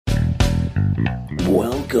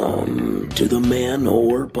Welcome to the Man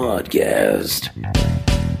Whore Podcast.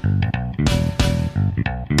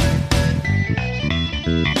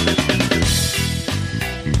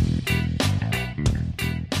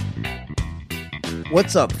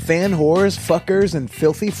 What's up, fan whores, fuckers, and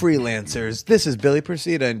filthy freelancers? This is Billy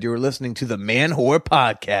Persida, and you're listening to the Man Whore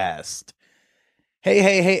Podcast.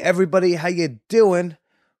 Hey, everybody, how you doing?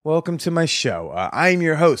 Welcome to my show. I'm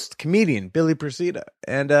your host, comedian Billy Persida,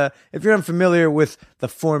 and if you're unfamiliar with the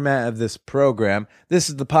format of this program, this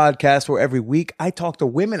is the podcast where every week I talk to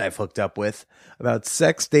women I've hooked up with about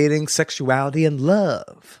sex, dating, sexuality, and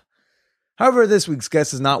love. However, this week's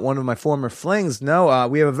guest is not one of my former flings. No,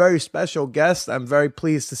 we have a very special guest. I'm very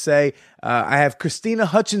pleased to say I have Krystyna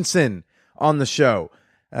Hutchinson on the show.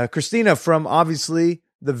 Krystyna from, obviously,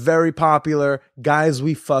 the very popular Guys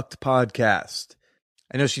We Fucked podcast.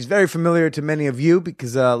 I know she's very familiar to many of you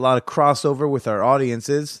because a lot of crossover with our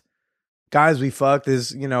audiences. Guys We Fucked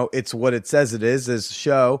is, it's what it says it is. It's a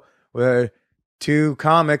show where two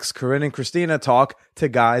comics, Corinne and Krystyna, talk to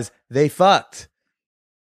guys they fucked.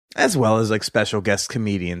 As well as like special guest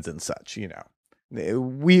comedians and such,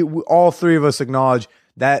 We all three of us acknowledge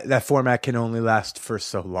that format can only last for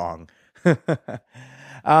so long.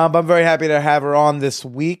 But I'm very happy to have her on this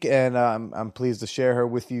week, and I'm pleased to share her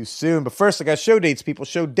with you soon. But first, I got show dates, people.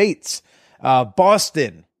 Show dates.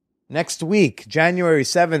 Boston, next week, January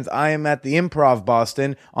 7th, I am at the Improv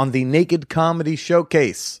Boston on the Naked Comedy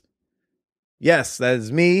Showcase. Yes, that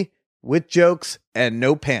is me with jokes and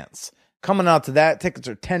no pants. Coming out to that, tickets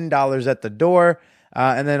are $10 at the door.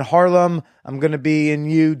 And then Harlem, I'm going to be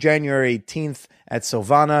in January 18th at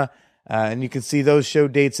Silvana. And you can see those show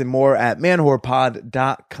dates and more at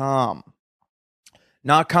manwhorepod.com.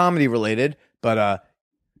 Not comedy related, but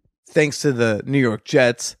thanks to the New York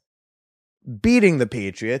Jets beating the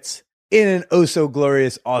Patriots in an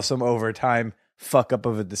oh-so-glorious, awesome overtime fuck-up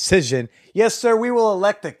of a decision. Yes, sir, we will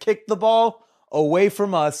elect to kick the ball away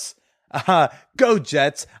from us. Go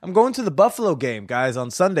Jets. I'm going to the Buffalo game, guys,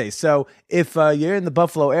 on Sunday. So if you're in the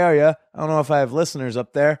Buffalo area, I don't know if I have listeners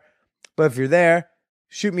up there, but if you're there,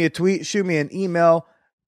 shoot me a tweet, shoot me an email.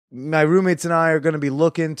 My roommates and I are going to be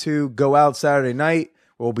looking to go out Saturday night.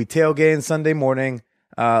 We'll be tailgating Sunday morning.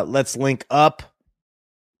 Let's link up,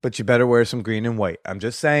 but you better wear some green and white. I'm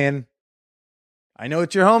just saying. I know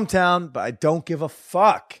it's your hometown, but I don't give a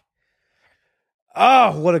fuck.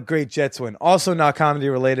 Oh, what a great Jets win. Also not comedy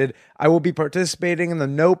related, I will be participating in the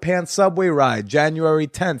No Pants Subway Ride January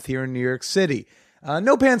 10th here in New York City.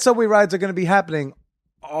 No Pants Subway Rides are going to be happening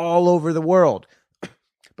all over the world.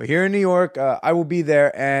 But here in New York, I will be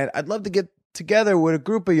there, and I'd love to get together with a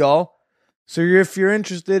group of y'all. So if you're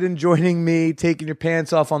interested in joining me, taking your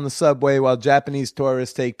pants off on the subway while Japanese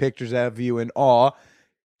tourists take pictures of you in awe,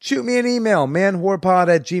 shoot me an email,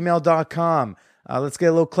 manwhorepod@gmail.com. Let's get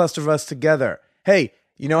a little cluster of us together. Hey,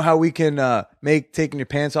 you know how we can make taking your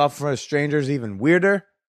pants off in front of strangers even weirder?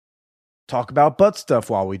 Talk about butt stuff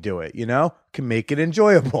while we do it, Can make it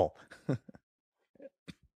enjoyable.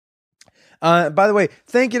 By the way,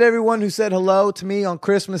 thank you to everyone who said hello to me on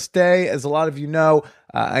Christmas Day. As a lot of you know,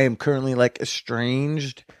 I am currently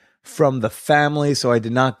estranged from the family, so I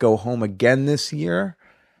did not go home again this year.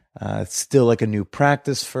 It's still a new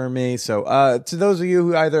practice for me. So to those of you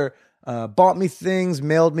who either bought me things,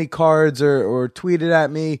 mailed me cards, or tweeted at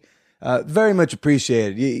me, very much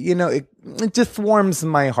appreciated. It just warms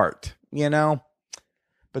my heart,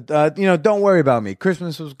 But, don't worry about me.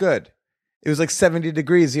 Christmas was good. It was 70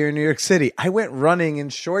 degrees here in New York City. I went running in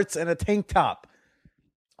shorts and a tank top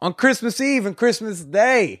on Christmas Eve and Christmas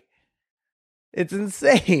Day. It's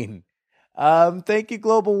insane. Thank you,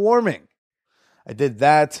 global warming. I did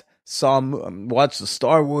that, watched the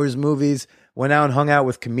Star Wars movies, went out and hung out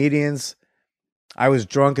with comedians. I was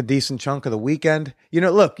drunk a decent chunk of the weekend.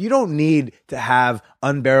 Look, you don't need to have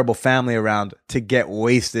unbearable family around to get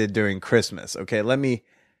wasted during Christmas, okay? Let me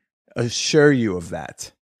assure you of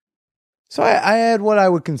that. So I had what I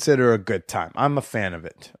would consider a good time. I'm a fan of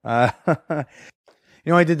it. I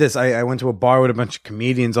did this. I went to a bar with a bunch of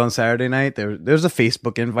comedians on Saturday night. There's a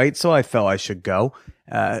Facebook invite, so I felt I should go.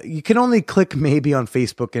 You can only click maybe on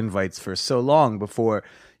Facebook invites for so long before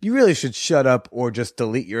you really should shut up or just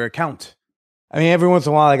delete your account. I mean, every once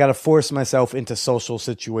in a while, I got to force myself into social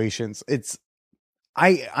situations.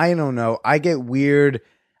 I don't know. I get weird.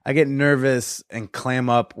 I get nervous and clam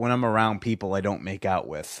up when I'm around people I don't make out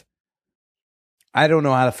with. I don't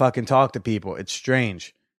know how to fucking talk to people. It's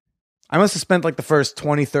strange. I must have spent the first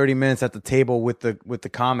 20, 30 minutes at the table with the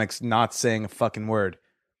comics not saying a fucking word.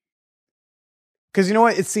 Because you know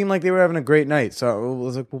what? It seemed like they were having a great night. So I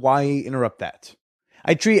was like, why interrupt that?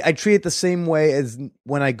 I treat it the same way as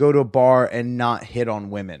when I go to a bar and not hit on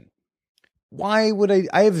women. Why would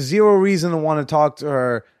I have zero reason to want to talk to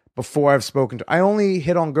her before I've spoken to her. I only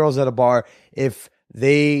hit on girls at a bar if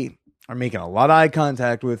they are making a lot of eye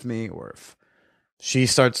contact with me, or if she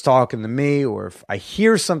starts talking to me, or if I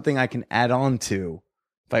hear something I can add on to.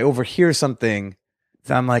 If I overhear something,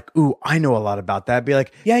 then I'm like, ooh, I know a lot about that. Be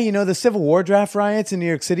like, yeah, the Civil War draft riots in New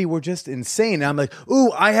York City were just insane. And I'm like,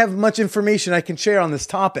 ooh, I have much information I can share on this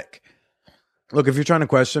topic. Look, if you're trying to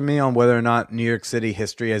question me on whether or not New York City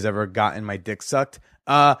history has ever gotten my dick sucked,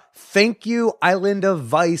 thank you, Island of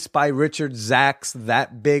Vice by Richard Zach's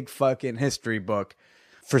That Big Fucking History book.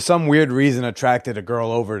 For some weird reason, attracted a girl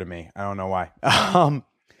over to me. I don't know why.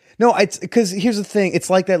 No, it's because here's the thing. It's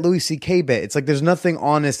like that Louis C.K. bit. It's like there's nothing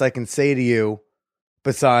honest I can say to you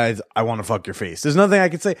besides I want to fuck your face. There's nothing I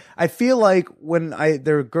can say. I feel like when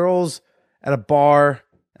there are girls at a bar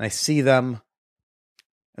and I see them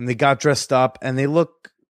and they got dressed up and they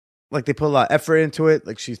look like they put a lot of effort into it.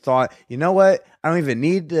 Like she thought, you know what? I don't even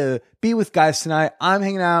need to be with guys tonight. I'm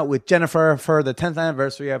hanging out with Jennifer for the 10th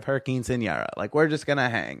anniversary of her quinceañera. Like, we're just going to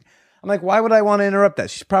hang. I'm like, why would I want to interrupt that?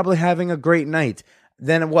 She's probably having a great night.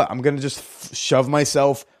 Then what? I'm going to just shove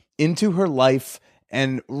myself into her life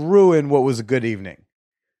and ruin what was a good evening.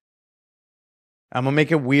 I'm going to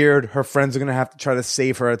make it weird. Her friends are going to have to try to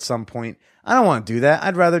save her at some point. I don't want to do that.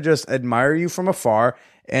 I'd rather just admire you from afar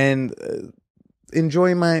and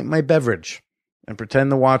enjoy my beverage and pretend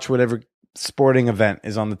to watch whatever sporting event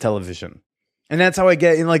is on the television. And that's how I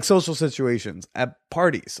get in like social situations at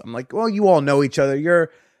parties. I'm like, well, you all know each other.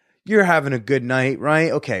 You're having a good night,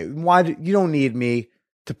 right? Okay. You don't need me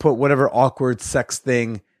to put whatever awkward sex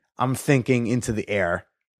thing I'm thinking into the air.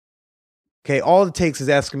 Okay. All it takes is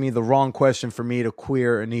asking me the wrong question for me to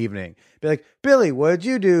queer an evening. Be like, Billy, what did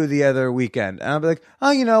you do the other weekend? And I'll be like,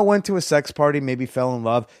 oh, went to a sex party, maybe fell in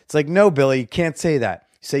love. It's like, no, Billy, you can't say that.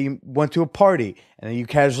 You say you went to a party and then you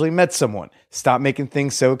casually met someone. Stop making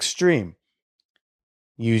things so extreme.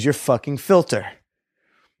 Use your fucking filter.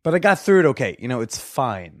 But I got through it okay. It's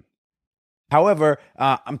fine. However,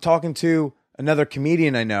 I'm talking to another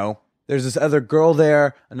comedian I know. There's this other girl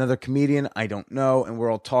there, another comedian I don't know, and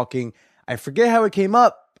we're all talking. I forget how it came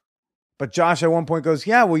up, but Josh at one point goes,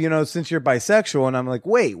 yeah, well, since you're bisexual. And I'm like,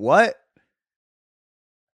 wait, what?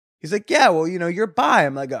 He's like, yeah, well, you're bi.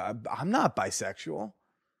 I'm like, I'm not bisexual.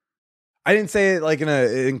 I didn't say it like in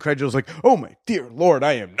an incredulous, like, oh my dear Lord,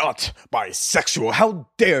 I am not bisexual. How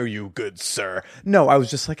dare you, good sir? No, I was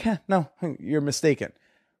just like, no, you're mistaken.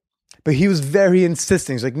 But he was very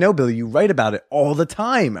insistent. He's like, no, Billy, you write about it all the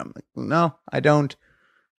time. I'm like, no, I don't.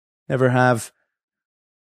 Never have.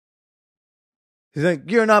 He's like,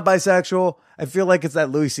 you're not bisexual. I feel like it's that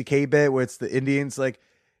Louis C.K. bit where it's the Indians like,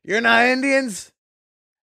 you're not Indians?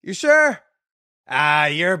 You sure?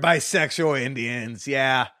 You're bisexual Indians.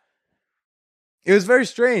 Yeah. It was very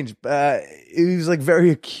strange. It was like very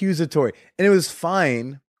accusatory. And it was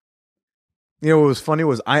fine. What was funny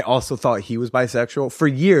was I also thought he was bisexual. For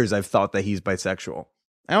years, I've thought that he's bisexual.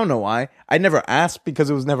 I don't know why. I never asked because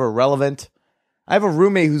it was never relevant. I have a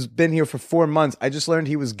roommate who's been here for 4 months. I just learned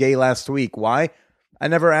he was gay last week. Why? I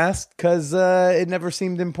never asked because it never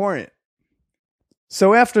seemed important.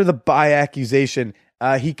 So after the bi accusation,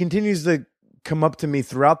 he continues to come up to me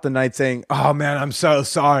throughout the night saying, oh man, I'm so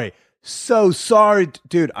sorry. So sorry,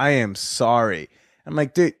 dude. I am sorry. I'm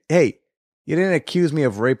like, dude, hey, you didn't accuse me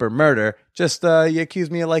of rape or murder. Just you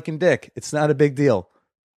accused me of liking dick. It's not a big deal.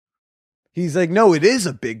 He's like, no, it is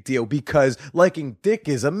a big deal because liking dick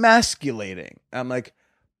is emasculating. I'm like,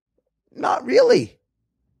 not really.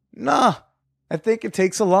 Nah, I think it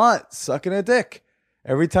takes a lot sucking a dick.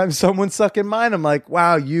 Every time someone's sucking mine, I'm like,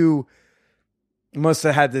 wow, you must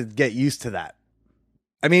have had to get used to that.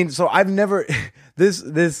 I mean, so I've never,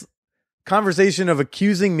 this conversation of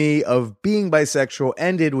accusing me of being bisexual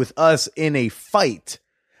ended with us in a fight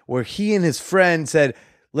where he and his friend said,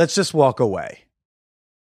 let's just walk away.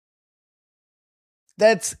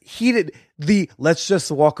 That's heated. The let's just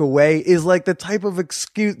walk away is like the type of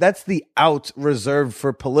excuse. That's the out reserved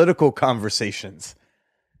for political conversations.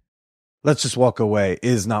 Let's just walk away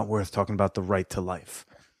is not worth talking about the right to life.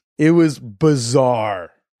 It was bizarre.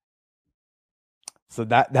 So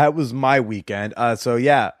that was my weekend. So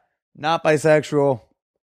yeah, not bisexual.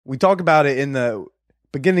 We talk about it in the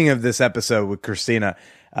beginning of this episode with Krystyna.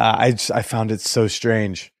 I found it so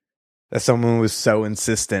strange that someone was so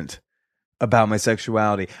insistent about my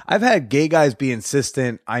sexuality. I've had gay guys be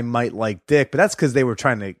insistent I might like dick, but that's because they were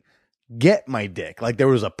trying to get my dick. Like there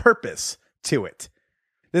was a purpose to it.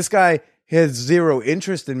 This guy has zero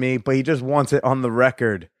interest in me, but he just wants it on the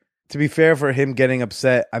record To be fair for him getting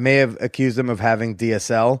upset, I may have accused him of having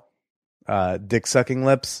DSL, dick sucking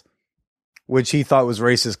lips, which he thought was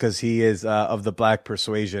racist because he is of the black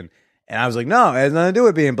persuasion. And I was like, no, it has nothing to do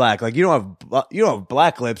with being black. Like, you don't have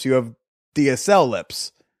black lips, you have DSL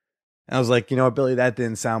lips. And I was like, you know what, Billy, that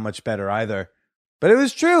didn't sound much better either. But it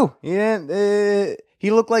was true.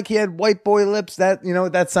 He looked like he had white boy lips.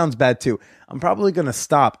 That sounds bad too. I'm probably going to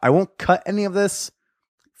stop. I won't cut any of this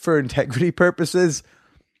for integrity purposes,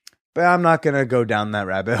 but I'm not going to go down that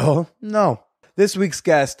rabbit hole. No. This week's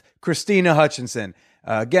guest, Krystyna Hutchinson.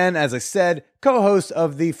 Again, as I said, co-host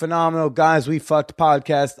of the phenomenal Guys We Fucked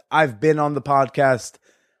podcast. I've been on the podcast.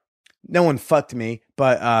 No one fucked me,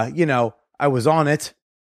 but, I was on it.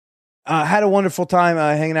 Had a wonderful time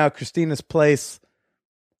hanging out at Krystyna's place,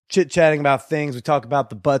 chit-chatting about things. We talk about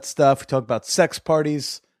the butt stuff. We talk about sex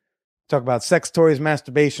parties. Talk about sex toys,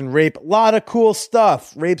 masturbation, rape. A lot of cool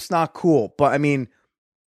stuff. Rape's not cool, but I mean,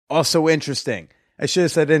 also interesting. I should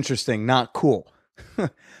have said interesting, not cool.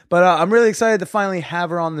 But I'm really excited to finally have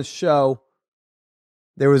her on the show.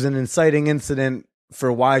 There was an inciting incident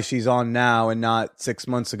for why she's on now and not 6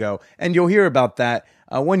 months ago. And you'll hear about that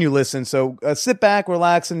when you listen. So sit back,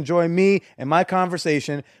 relax, enjoy me and my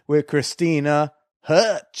conversation with Krystyna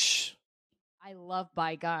Hutch. I love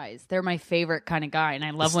bi guys. They're my favorite kind of guy. And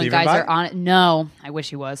I love Is when Steven guys bi? are on it. No, I wish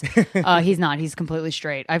he was. He's not. He's completely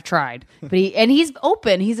straight. I've tried. But he's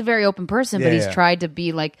open. He's a very open person, but he's tried to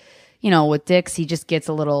be like, with dicks, he just gets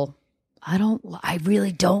a little, I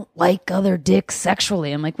really don't like other dicks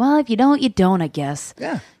sexually. I'm like, well, if you don't, you don't, I guess.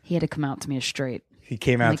 Yeah. He had to come out to me as straight. He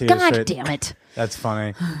came I'm out like, to you God straight. damn it. That's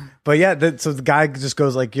funny. But yeah, so the guy just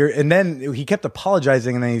goes like, and then he kept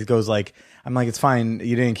apologizing, and then he goes like, I'm like, it's fine.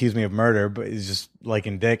 You didn't accuse me of murder, but he's just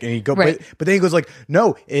liking dick. And he go, Right. but then he goes like,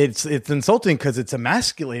 no, it's insulting because it's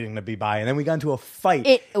emasculating to be bi. And then we got into a fight.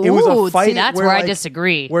 It was a fight. See, that's where I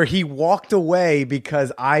disagree. Where he walked away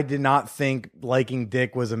because I did not think liking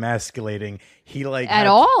dick was emasculating. He At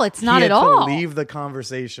all. It's not at all. To leave the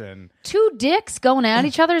conversation. Two dicks going at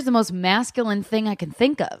each other is the most masculine thing I can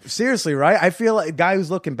think of. Seriously, right? I feel like a guy who's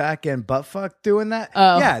looking back and butt fuck doing that.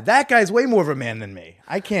 Oh. Yeah, that guy's way more of a man than me.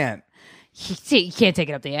 I can't. You can't take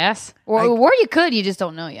it up the ass, or you could. You just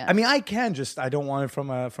don't know yet. I mean, I can, just I don't want it from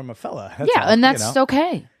a fella. That's yeah, all, and that's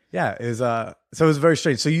okay. Yeah, it was so it was very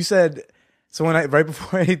strange. So you said, so when right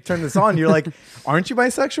before I turned this on, you're like, "Aren't you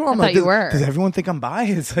bisexual?" I'm I like, thought you were. Does everyone think I'm bi?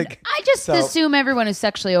 It's like I just assume everyone who's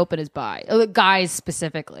sexually open is bi, guys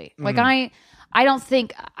specifically. Like I don't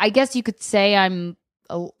think. I guess you could say I'm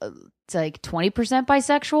it's like 20%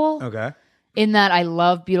 bisexual. Okay. In that I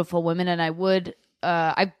love beautiful women, and I would.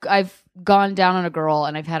 I've gone down on a girl,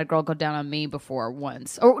 and I've had a girl go down on me before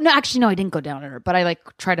once. Or no, actually, no, I didn't go down on her, but I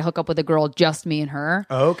tried to hook up with a girl, just me and her.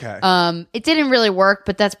 Oh, okay. It didn't really work,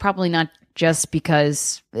 but that's probably not just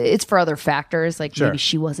because it's for other factors. Like maybe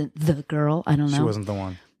she wasn't the girl. I don't know. She wasn't the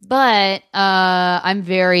one. But I'm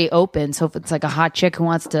very open. So if it's like a hot chick who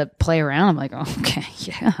wants to play around, I'm like, oh, okay,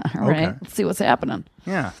 yeah, all right, let's see what's happening.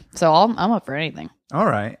 Yeah. So I'm up for anything. All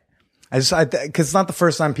right. Because it's not the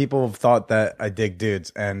first time people have thought that I dig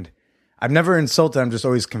dudes, and I've never insulted. I'm just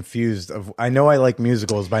always confused. I know I like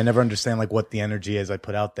musicals, but I never understand like what the energy is I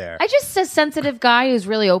put out there. I just a sensitive guy who's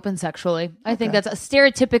really open sexually. I think that's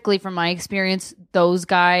stereotypically from my experience. Those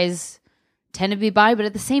guys tend to be bi, but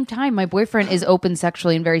at the same time, my boyfriend is open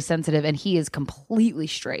sexually and very sensitive, and he is completely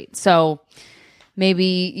straight. So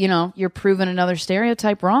maybe, you're proving another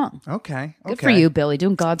stereotype wrong. Okay. Good for you, Billy,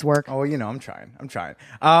 doing God's work. Oh, I'm trying.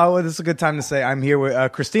 Well, this is a good time to say I'm here with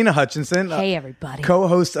Krystyna Hutchinson. Hey, everybody.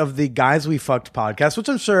 Co-host of the Guys We Fucked podcast, which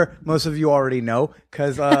I'm sure most of you already know,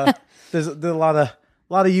 because there's a lot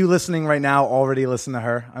of you listening right now already listen to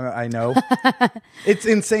her. I know. It's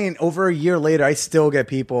insane. Over a year later, I still get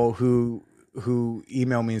people who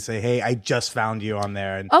email me and say, "Hey, I just found you on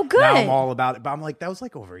there, and oh, good. Now I'm all about it." But I'm like, that was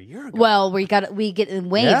like over a year ago. Well, we get in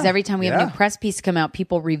waves every time we have a new press piece come out.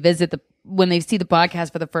 People revisit when they see the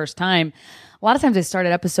podcast for the first time. A lot of times they start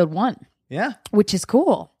at episode 1, which is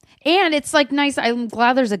cool. And it's like nice. I'm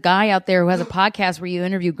glad there's a guy out there who has a podcast where you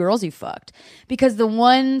interview girls you fucked, because the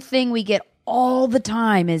one thing we get all the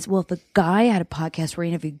time is, well, if a guy had a podcast where he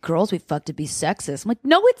interviewed girls we fucked, it'd be sexist. I'm like,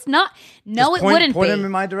 no, it's not. No, it wouldn't point be. Him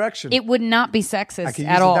in my direction. It would not be sexist I can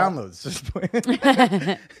at use all. the downloads. Just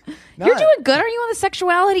You're doing good. Are you on the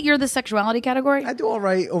sexuality? You're the sexuality category? I do all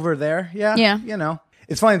right over there. Yeah. Yeah.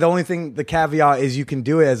 It's funny. The caveat is you can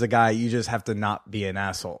do it as a guy. You just have to not be an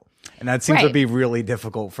asshole. And that seems to be really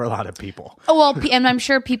difficult for a lot of people. Oh, well, and I'm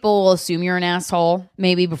sure people will assume you're an asshole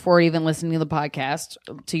maybe before even listening to the podcast,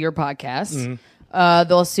 to your podcast.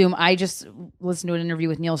 They'll assume I just listened to an interview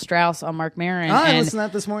with Neil Strauss on Mark Maron. I listened to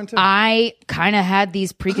that this morning too. I kind of had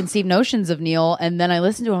these preconceived notions of Neil, and then I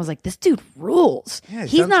listened to him. I was like, this dude rules. Yeah,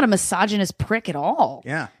 he's not a misogynist prick at all.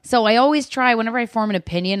 Yeah. So I always try, whenever I form an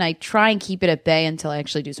opinion, I try and keep it at bay until I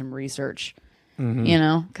actually do some research. You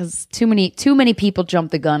know, because too many people jump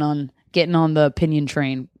the gun on getting on the opinion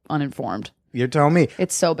train uninformed. You're telling me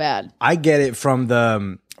it's so bad. I get it from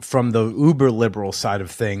the uber liberal side of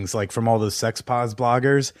things, like from all those sex pos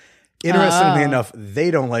bloggers. Interestingly enough, they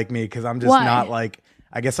don't like me because I'm just not like.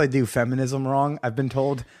 I guess I do feminism wrong. I've been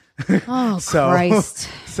told. Oh Christ!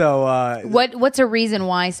 So what's a reason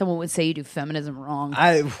why someone would say you do feminism wrong?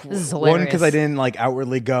 This is hilarious. One, because I didn't like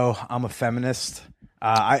outwardly go, I'm a feminist.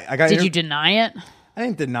 I got. Did you deny it? I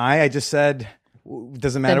didn't deny. I just said,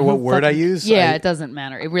 doesn't matter what word I use. Yeah, it doesn't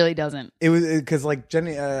matter. It really doesn't. It was because like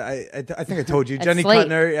Jenny. I think I told you, Jenny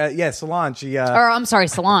Cutner. Salon. She. Or I'm sorry,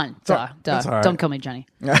 Salon. Duh. Right. Don't kill me, Jenny.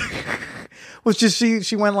 Well, just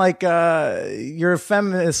she went like, you're a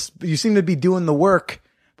feminist. You seem to be doing the work,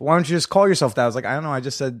 but why don't you just call yourself that? I was like, I don't know. I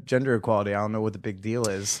just said gender equality. I don't know what the big deal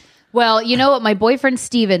is. Well, you know what? My boyfriend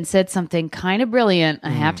Steven said something kind of brilliant. I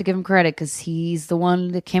have to give him credit because he's the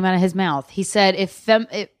one that came out of his mouth. He said,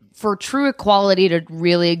 for true equality to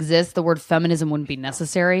really exist, the word feminism wouldn't be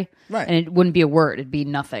necessary. Right. And it wouldn't be a word. It'd be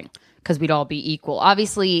nothing because we'd all be equal.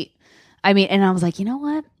 Obviously, I mean, and I was like, you know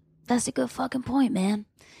what? That's a good fucking point, man.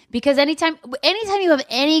 Because anytime you have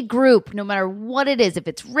any group, no matter what it is, if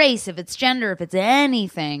it's race, if it's gender, if it's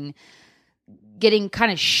anything, getting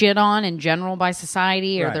kind of shit on in general by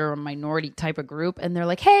society, or they're a minority type of group, and they're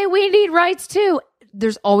like, hey, we need rights too.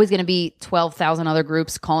 There's always going to be 12,000 other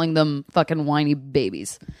groups calling them fucking whiny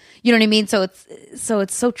babies. You know what I mean? So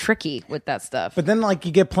it's so tricky with that stuff. But then like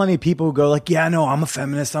you get plenty of people who go like, yeah, no, I'm a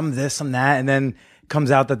feminist, I'm this, I'm that, and then comes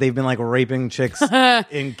out that they've been like raping chicks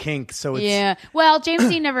in kink. So it's Well, James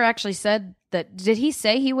Dean never actually said that. Did he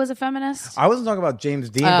say he was a feminist? I wasn't talking about James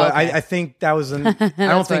Dean, but okay. I think that was I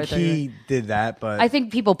don't think he did that, but I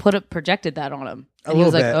think people projected that on him. And he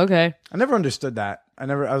was like, okay. I never understood that. I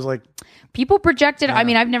was like, people projected. I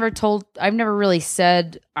mean, I've never really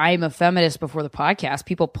said I'm a feminist before the podcast.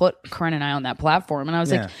 People put Corinne and I on that platform, and I was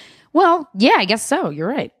like, well, yeah, I guess so. You're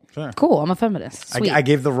right. Sure. Cool. I'm a feminist. Sweet. I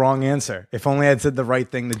gave the wrong answer. If only I'd said the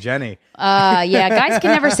right thing to Jenny. Yeah, guys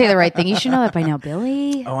can never say the right thing. You should know that by now,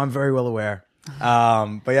 Billy. Oh, I'm very well aware.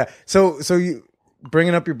 But yeah, so you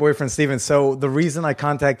bringing up your boyfriend Steven. So the reason I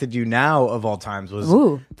contacted you now of all times was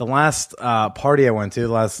the last party I went to, the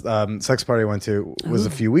last sex party I went to was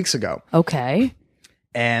a few weeks ago. Okay.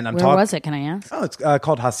 And where was it? Can I ask? Oh, it's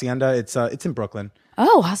called Hacienda. It's in Brooklyn.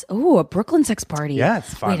 Oh, a Brooklyn sex party. Yeah,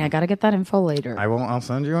 it's fun. Wait, I got to get that info later. I'll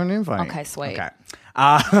send you an invite. Okay, sweet. Okay.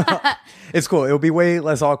 It's cool. It'll be way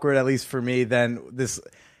less awkward, at least for me, than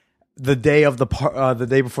the day of the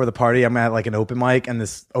day before the party. I'm at like an open mic, and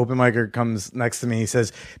this open micer comes next to me. He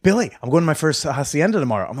says, "Billy, I'm going to my first Hacienda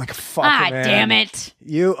tomorrow." I'm like, "Fuck it, man. Damn it!"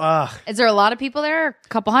 Is there a lot of people there? A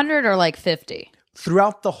couple hundred or like 50?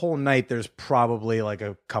 Throughout the whole night, there's probably like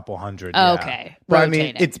a couple hundred. Oh, okay, but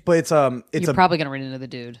rotating. I mean, you're probably gonna run into the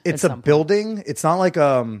dude. It's a building. It's not like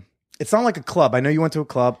a club. I know you went to a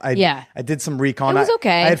club. I did some recon. It was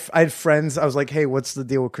okay. I had friends. I was like, hey, what's the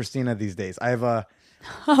deal with Krystyna these days? I have a.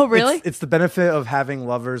 Oh, really? It's the benefit of having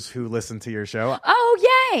lovers who listen to your show.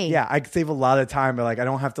 Oh, yay! Yeah, I save a lot of time, but like I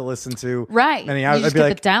don't have to listen to many hours. You just I'd be get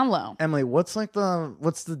like, the down low. Emily, what's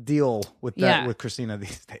the deal with that with Krystyna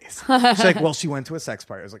these days? She's like, well, she went to a sex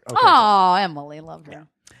party. I was like, okay. Oh, Emily, love her.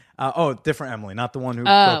 Yeah. Different Emily, not the one who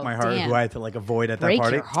broke my heart, who I had to like avoid at that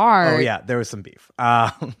party. Your heart. Oh yeah, there was some beef.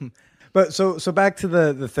 But so back to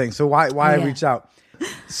the thing. So why I reached out?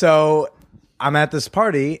 So I'm at this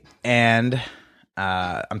party and.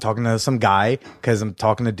 I'm talking to some guy because I'm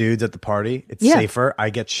talking to dudes at the party. It's safer.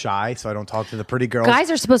 I get shy, so I don't talk to the pretty girls.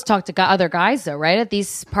 Guys are supposed to talk to other guys, though, right? At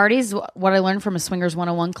these parties, what I learned from a Swingers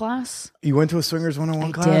 101 class. You went to a Swingers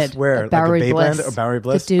 101 class? Did. Where? Like a Babyland or Bowery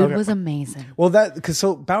Bliss? The dude was amazing. Well,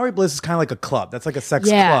 so Bowery Bliss is kind of like a club. That's like a sex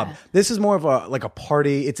club. This is more of a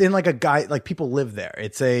party. It's in like a guy, like people live there.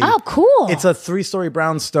 It's cool. It's a 3-story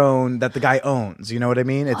brownstone that the guy owns. You know what I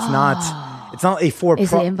mean? It's not a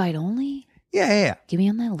Is it invite only? Yeah. Give me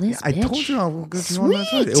on that list, I told you I'll get you on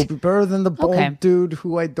that list. It'll be better than the bald dude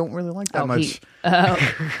who I don't really like that much.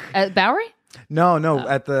 At Bowery? No,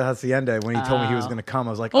 at the Hacienda. When he told me he was going to come,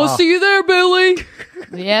 I was like, I'll see you there, Billy.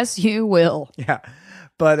 Yes, you will. Yeah.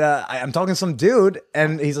 But I'm talking to some dude,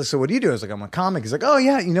 and he's like, so what do you do? I was like, I'm a comic. He's like, oh,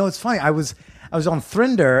 yeah, it's funny. I was on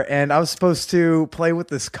Thrinder, and I was supposed to play with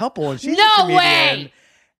this couple, and she's a comedian. Way!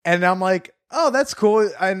 And I'm like, oh, that's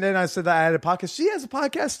cool. And then I said that I had a podcast. She has a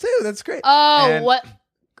podcast too. That's great. Oh,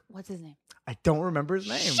 what's his name? I don't remember his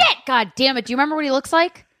name. Shit! God damn it! Do you remember what he looks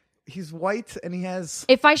like? He's white and he has.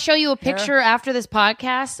 If I show you a hair. picture after this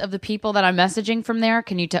podcast of the people that I'm messaging from there,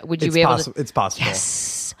 can you? Would you be able to? It's possible.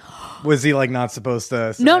 Yes. Was he like not supposed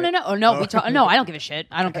to? Say? No. Oh, no. No, I don't give a shit.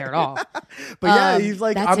 I don't care at all. But yeah, he's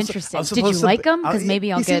like. That's interesting. Did you like him? Because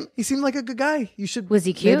maybe I'll get. He seemed like a good guy. You should. Was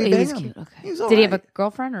he cute? He was cute. Okay. Did he have a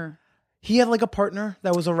girlfriend or? He had like a partner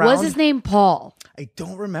that was around. Was his name Paul? I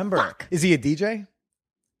don't remember. Fuck. Is he a DJ?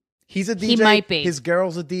 He's a DJ. He might be. His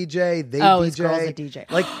girl's a DJ. His girl's a DJ.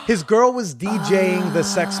 Like his girl was DJing the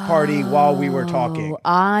sex party while we were talking.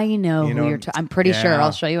 I know who you're talking. I'm pretty sure.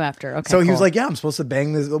 I'll show you after. Okay. So he was like, "Yeah, I'm supposed to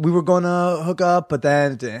bang this." We were going to hook up, but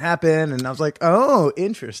then it didn't happen, and I was like, "Oh,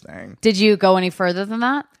 interesting." Did you go any further than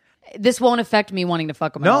that? This won't affect me wanting to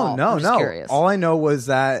fuck him. No. Curious. All I know was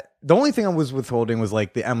that the only thing I was withholding was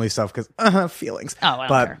like the Emily stuff because feelings. Oh, I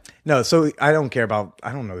don't care. No, so I don't care about.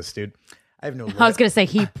 I don't know this dude. I have no. I was gonna say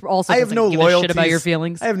he also. I have no loyalties. A shit about your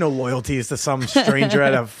feelings. I have no loyalties to some stranger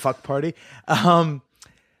at a fuck party.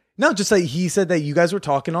 No, just like he said that you guys were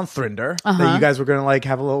talking on Thrinder, that you guys were gonna like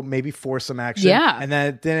have a little maybe foursome action, and then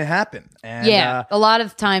it didn't happen. And, a lot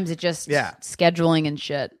of times it just scheduling and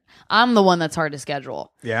shit. I'm the one that's hard to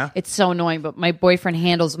schedule. Yeah, it's so annoying. But my boyfriend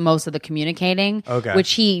handles most of the communicating,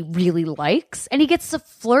 which he really likes, and he gets to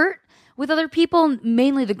flirt with other people,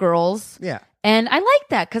 mainly the girls. Yeah. And I like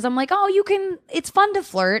that because I'm like, it's fun to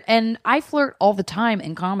flirt. And I flirt all the time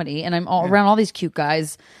in comedy and I'm all around all these cute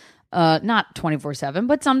guys, not 24/7,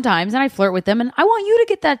 but sometimes. And I flirt with them and I want you to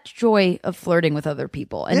get that joy of flirting with other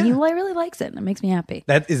people. And he really likes it and it makes me happy.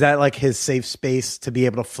 Is that like his safe space to be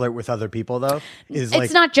able to flirt with other people though?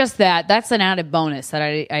 It's not just that. That's an added bonus that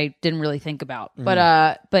I didn't really think about.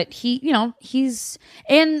 But he, he's,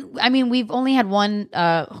 and I mean, we've only had one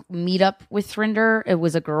meetup with Thrinder. It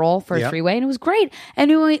was a girl for a three-way and it was great. And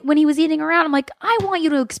when he was eating around, I'm like, I want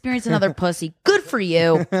you to experience another pussy. Good for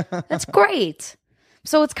you. That's great.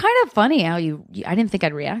 So it's kind of funny how I didn't think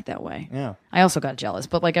I'd react that way. Yeah. I also got jealous,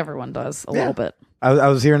 but like everyone does a little bit. I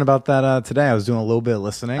was hearing about that today. I was doing a little bit of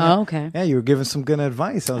listening. Oh, okay. Yeah, you were giving some good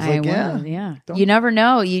advice. I was like, yeah. You never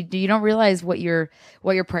know. You don't realize what your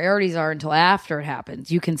priorities are until after it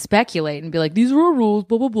happens. You can speculate and be like, these are our rules,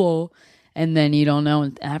 blah, blah, blah. And then you don't know.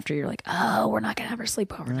 And after you're like, oh, we're not going to have our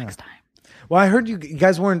sleepover next time. Well, I heard you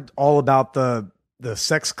guys weren't all about the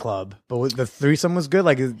sex club, but the threesome was good.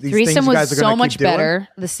 Like these threesome things you guys was are so much doing? better.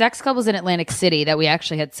 The sex club was in Atlantic City that we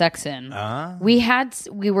actually had sex in. I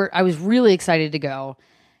was really excited to go,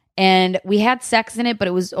 and we had sex in it, but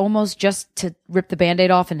it was almost just to rip the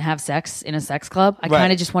Band-Aid off and have sex in a sex club. I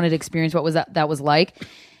kind of just wanted to experience what that was like.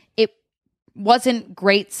 It wasn't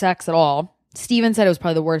great sex at all. Steven said it was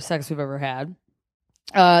probably the worst sex we've ever had.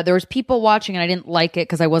 There was people watching and I didn't like it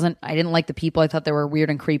because I didn't like the people. I thought they were weird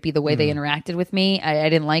and creepy the way they interacted with me. I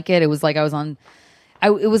didn't like it. It was like I was on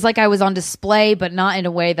display, but not in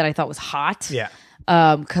a way that I thought was hot. Yeah.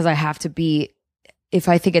 Because I have to be, if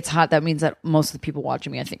I think it's hot, that means that most of the people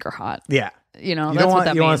watching me I think are hot. Yeah. You know, you that's don't what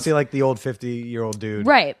that you don't want means. to see like the old 50-year-old dude.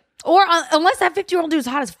 Right. Or unless that 50-year-old dude's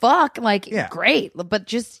hot as fuck, great. But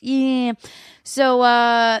just, yeah. So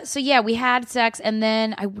yeah, we had sex and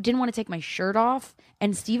then I didn't want to take my shirt off.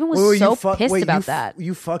 And Steven was pissed about that.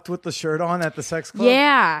 You fucked with the shirt on at the sex club?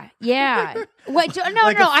 Yeah. Wait, no.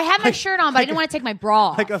 I had my shirt on, but I didn't want to take my bra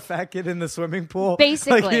off. Like a fat kid in the swimming pool?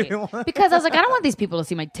 Basically. Because I was like, I don't want these people to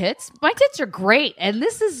see my tits. My tits are great. And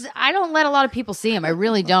I don't let a lot of people see them. I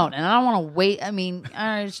really don't. And I don't want to wait. I mean,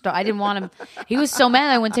 I didn't want him. He was so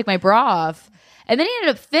mad I wouldn't take my bra off. And then he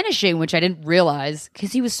ended up finishing, which I didn't realize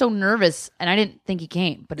because he was so nervous. And I didn't think he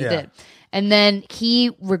came, but he did. And then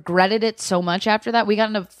he regretted it so much after that. We got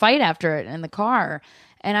in a fight after it in the car.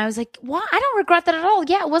 And I was like, what? I don't regret that at all.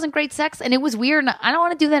 Yeah, it wasn't great sex. And it was weird. And I don't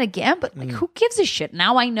want to do that again. But like, who gives a shit?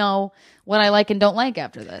 Now I know what I like and don't like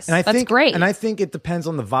after this. And That's great. And I think it depends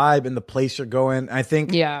on the vibe and the place you're going. I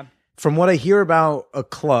think from what I hear about a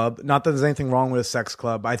club, not that there's anything wrong with a sex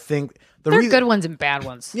club, I think there are good ones and bad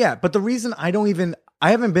ones. Yeah, but the reason I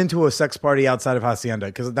haven't been to a sex party outside of Hacienda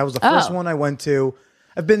because that was the first one I went to.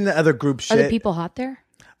 I've been to other group shit. Are the people hot there?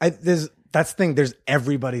 That's the thing. There's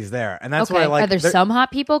everybody's there, and that's what I like. Are there some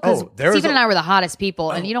hot people? Because Steven and I were the hottest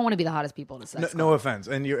people, and you don't want to be the hottest people in a sex club. No offense,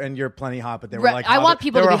 and you're plenty hot, but they were like. I want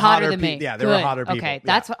people to be hotter than me. Yeah, they were hotter people. Okay,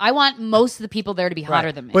 that's what I want. Most of the people there to be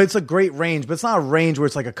hotter than me. But it's a great range, but it's not a range where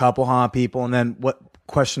it's like a couple hot people and then what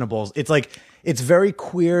questionables. It's like It's very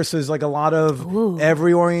queer, so there's like a lot of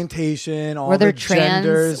every orientation, all Were there the trans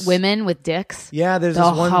genders. women with dicks? Yeah, there's this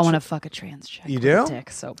one. I want to fuck a trans chick. You do? With a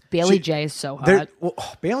dick. So Bailey J is so hot.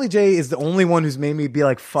 Bailey J is the only one who's made me be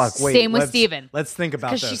like, "Fuck." Wait, same with Steven. Let's think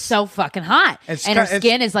about this because she's so fucking hot, and her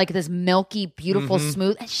skin is like this milky, beautiful,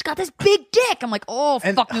 smooth, and she's got this big dick. I'm like,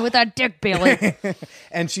 fuck me with that dick, Bailey.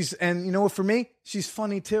 and you know what? For me, she's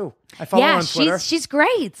funny too. I follow her on Twitter. She's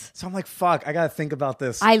great. So I'm like, fuck, I gotta think about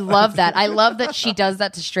this. I love that. I love that she does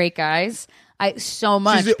that to straight guys. So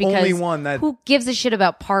much. She's the because only one that who gives a shit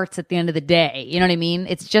about parts at the end of the day? You know what I mean?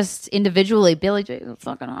 It's just individually. Billy J is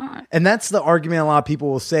fucking hot. And that's the argument a lot of people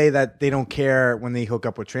will say, that they don't care when they hook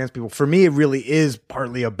up with trans people. For me, it really is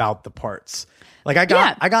partly about the parts. Like I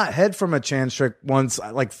got head from a trans chick once,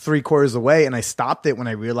 like 3/4 away, and I stopped it when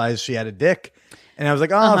I realized she had a dick. And I was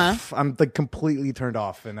like, I'm like completely turned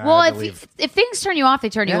off. And if things turn you off, they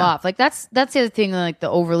turn you off. Like that's the other thing, like the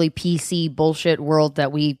overly PC bullshit world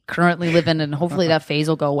that we currently live in, and hopefully that phase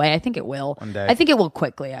will go away. I think it will. One day. I think it will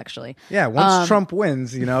quickly, actually. Yeah, once Trump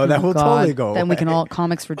wins, that will totally go away. Then we can all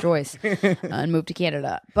comics rejoice and move to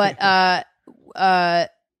Canada. But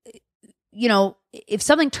if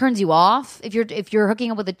something turns you off, if you're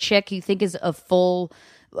hooking up with a chick you think is a full,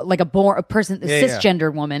 like a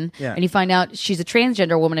cisgender woman, and you find out she's a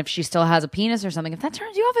transgender woman, if she still has a penis or something, if that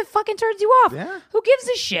turns you off, it fucking turns you off. Yeah. Who gives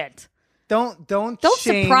a shit? Don't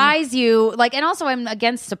surprise you. Like, and also I'm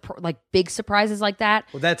against like big surprises like that.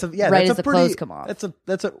 Well, that's the clothes come off.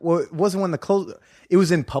 Well, it wasn't when the clothes. It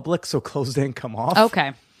was in public, so clothes didn't come off.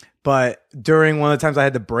 Okay. But during one of the times I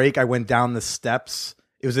had to break, I went down the steps.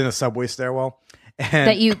 It was in a subway stairwell. And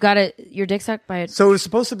that you got your dick sucked by it. So it was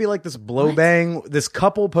supposed to be like this blow bang. This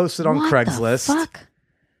couple posted on Craigslist. The fuck?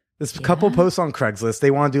 This couple posts on Craigslist.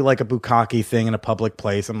 They want to do like a bukkake thing in a public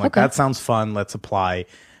place. I'm like, that sounds fun. Let's apply.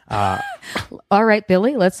 All right,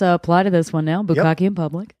 Billy, let's apply to this one now. Bukkake in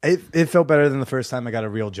public. It felt better than the first time I got a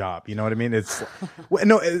real job. You know what I mean? It's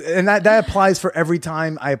no, and that applies for every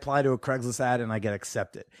time I apply to a Craigslist ad and I get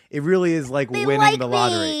accepted. It really is like winning the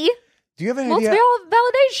lottery. Do you have an idea?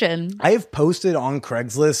 It's validation. I have posted on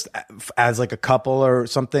Craigslist as like a couple or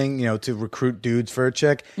something, to recruit dudes for a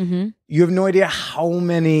chick. Mm-hmm. You have no idea how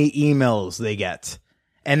many emails they get.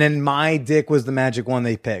 And then my dick was the magic one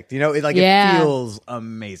they picked. It feels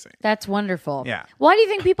amazing. That's wonderful. Yeah. Why do you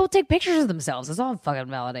think people take pictures of themselves? It's all fucking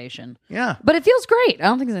validation. Yeah. But it feels great. I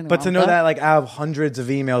don't think there's anything wrong to know that, like, out of hundreds of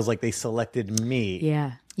emails, like, they selected me.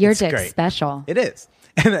 Yeah. Your dick's special. It is.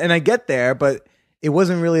 And I get there, but it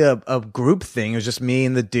wasn't really a group thing. It was just me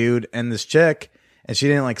and the dude and this chick. And she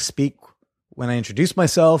didn't, like, speak when I introduced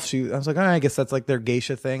myself. I was like, all right, I guess that's like their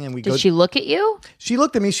geisha thing. And Did she look at you? She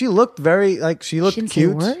looked at me. She looked very she looked didn't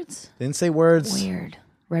cute. Say words? Didn't say words. Weird.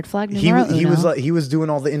 Red flag. He was doing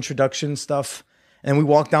all the introduction stuff, and we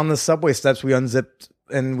walked down the subway steps. We unzipped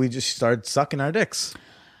and we just started sucking our dicks.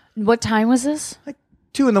 What time was this? Like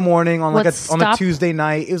 2 a.m. on a Tuesday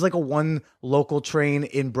night. It was like a one local train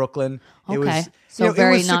in Brooklyn. Okay. It was, so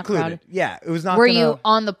very it was not secluded. Crowded. Yeah, it was not. Were you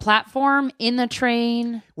on the platform, in the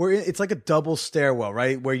train? It's like a double stairwell,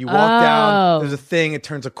 right? Where you walk down, there's a thing, it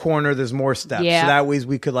turns a corner, there's more steps. Yeah. So that way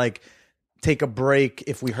we could like take a break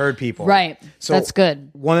if we heard people. Right. So that's good.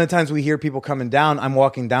 One of the times we hear people coming down, I'm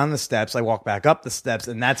walking down the steps, I walk back up the steps,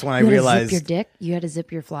 and that's when I realized zip your dick. You had to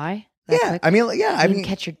zip your fly. Yeah, quick? I mean,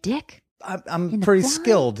 catch your dick. I'm pretty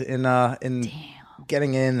skilled in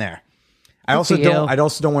getting in there. I also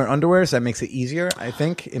don't wear underwear, so that makes it easier, I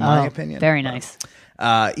think, in my opinion. Very nice.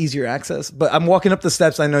 Easier access. But I'm walking up the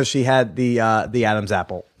steps. I know she had the Adam's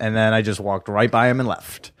apple, and then I just walked right by him and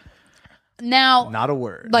left. Now, not a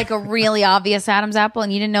word. Like a really obvious Adam's apple,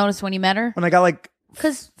 and you didn't notice when you met her? When I got like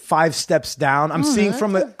 5 steps down, I'm seeing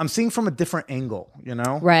from a different angle.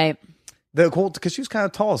 Right. Because she was kind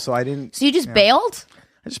of tall, so I didn't. So you just bailed?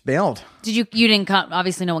 I just bailed. Did you? You didn't come.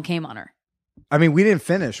 Obviously, no one came on her. I mean, we didn't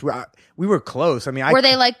finish. We were close. I mean, were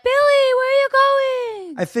they like, Billy, where are you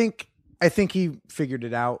going? I think he figured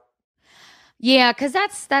it out. Yeah, because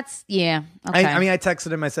that's yeah. Okay. I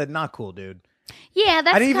texted him. I said, "Not cool, dude." Yeah,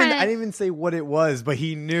 that's. I didn't even say what it was, but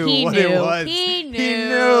he knew it was. He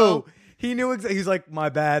knew. He knew exactly. He's like, "My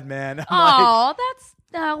bad, man." Oh, that's.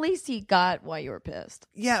 At least he got why you were pissed.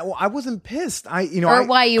 Yeah, well, I wasn't pissed. Or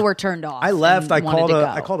why you were turned off. I left. I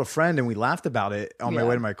called a friend and we laughed about it on my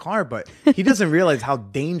way to my car. But he doesn't realize how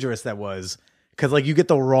dangerous that was because, like, you get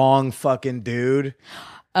the wrong fucking dude.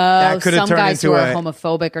 That could have turned guys into who are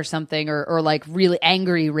homophobic or something, or like really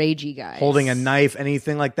angry, ragey guys holding a knife,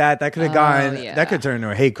 anything like that. That could have that could turn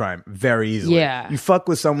into a hate crime very easily. Yeah, you fuck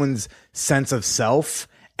with someone's sense of self.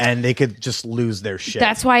 and they could just lose their shit.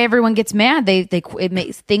 That's why everyone gets mad.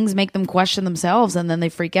 Things make them question themselves, and then they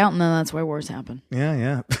freak out, and then that's why wars happen.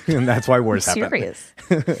 Yeah. And that's why wars happen. Serious.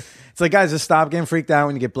 It's like, guys, just stop getting freaked out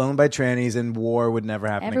when you get blown by trannies, and war would never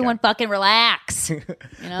happen. Everyone again. fucking relax. You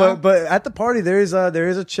know? But at the party, there is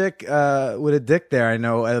a chick with a dick there. I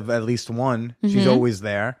know of at least one. She's always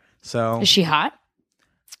there. So is she hot?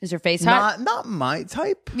 Is her face hot? Not my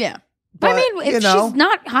type. Yeah. But I mean, if she's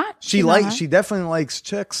not hot, she definitely likes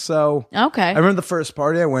chicks. So okay. I remember the first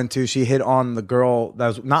party I went to, she hit on the girl that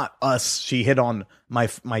was not us. She hit on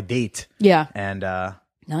my date. Yeah. And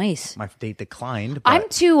nice. My date declined. But I'm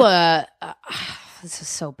too this is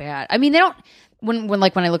so bad. I mean, they don't when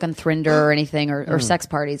I look on Thrinder or anything or sex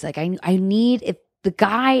parties, like I need, if the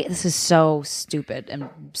guy, this is so stupid and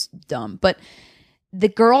dumb, but the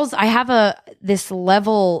girls, I have this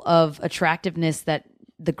level of attractiveness that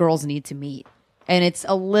the girls need to meet. And it's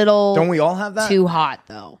a little... Don't we all have that? Too hot,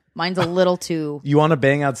 though. Mine's a little too... You want to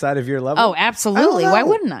bang outside of your level? Oh, absolutely. Why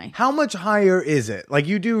wouldn't I? How much higher is it? Like,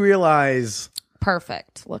 you do realize...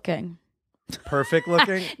 Perfect looking. Perfect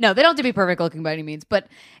looking? No, they don't have to be perfect looking by any means. But,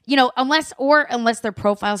 you know, unless their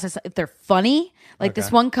profile says, if they're funny... Like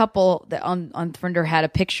this one couple that on Thrinder had a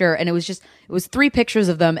picture, and it was 3 pictures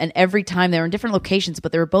of them, and every time they were in different locations,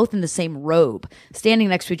 but they were both in the same robe, standing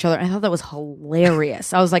next to each other. And I thought that was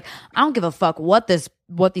hilarious. I was like, I don't give a fuck what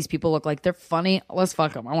these people look like. They're funny. Let's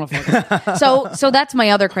fuck them. I want to fuck them. So that's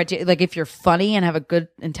my other criteria. Like if you're funny and have a good,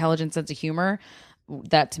 intelligent sense of humor.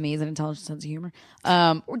 That to me is an intelligent sense of humor.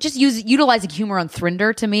 Or just utilizing humor on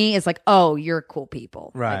Thrinder to me is like, oh, you're cool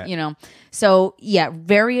people, right? Like, you know. So yeah,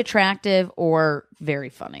 very attractive or very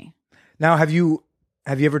funny. Now, have you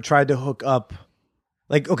ever tried to hook up?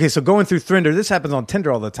 Like, okay, so going through Thrinder, this happens on Tinder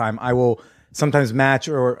all the time. I will sometimes match,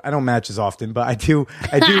 or I don't match as often, but I do.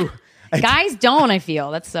 Guys don't. I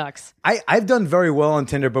feel that sucks. I've done very well on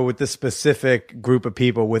Tinder, but with this specific group of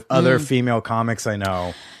people, with other female comics I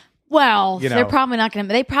know. Well, they're probably not going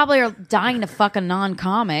to... They probably are dying to fuck a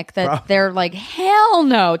non-comic that they're like, hell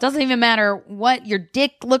no. It doesn't even matter what your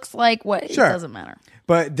dick looks like. Sure. It doesn't matter.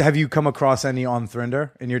 But have you come across any on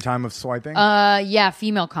Thrinder in your time of swiping? Yeah,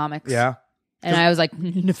 female comics. Yeah. And I was like,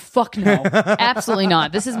 fuck no. Absolutely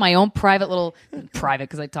not. This is my own private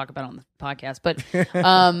because I talk about it on the podcast.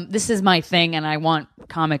 But this is my thing, and I want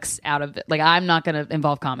comics out of it. Like, I'm not going to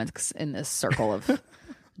involve comics in this circle of...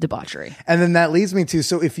 debauchery. And then that leads me to,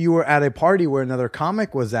 so if you were at a party where another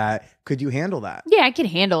comic was at, could you handle that? Yeah, I can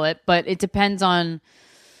handle it, but it depends on...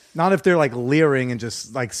 Not if they're like leering and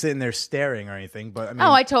just like sitting there staring or anything, but I mean...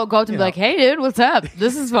 I go up to them and be like, hey dude, what's up?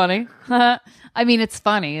 This is funny. I mean, it's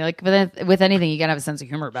funny. Like with anything, you gotta have a sense of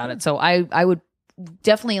humor about it. So I would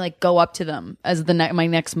definitely like go up to them as my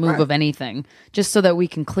next move of anything, just so that we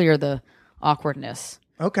can clear the awkwardness.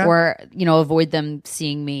 Okay. Or, avoid them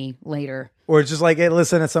seeing me later. Or it's just like, hey,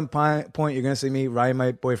 listen, at some point you're going to see me, Ryan,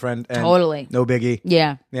 my boyfriend. And totally. No biggie.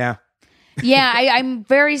 Yeah. Yeah. Yeah, I'm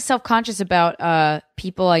very self-conscious about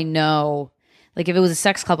people I know. Like if it was a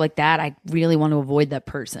sex club like that, I really want to avoid that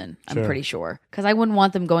person. I'm pretty sure. Because I wouldn't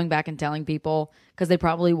want them going back and telling people, because they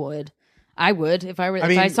probably would. I would if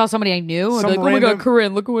I saw somebody I knew. I'd be like, oh my god,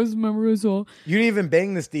 Corinne, look at what's member I saw. You didn't even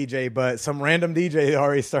bang this DJ, but some random DJ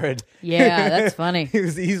already started. Yeah, that's funny. He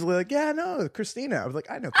was easily like, yeah, no, Krystyna. I was like,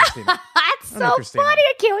 I know Krystyna. That's so funny.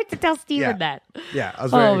 I can't wait to tell Steven that. Yeah, I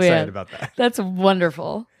was very excited about that. That's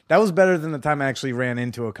wonderful. That was better than the time I actually ran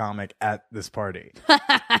into a comic at this party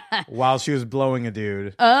while she was blowing a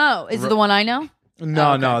dude. Oh, is it the one I know?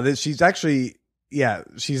 No, no. She's actually,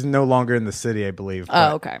 she's no longer in the city, I believe.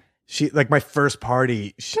 Oh, okay. She, like my first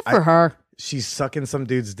party. Good for her. She's sucking some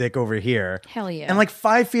dude's dick over here. Hell yeah. And like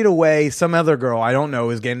 5 feet away, some other girl, I don't know,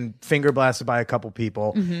 is getting finger blasted by a couple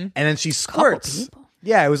people. Mm-hmm. And then she squirts.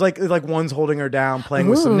 Yeah, it was like one's holding her down, playing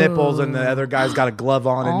with some nipples, and the other guy's got a glove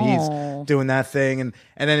on, and he's doing that thing. And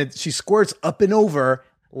then she squirts up and over,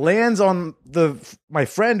 lands on my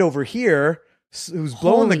friend over here, who's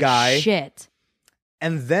blowing the guy. Shit.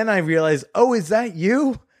 And then I realized, oh, is that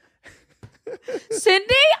you?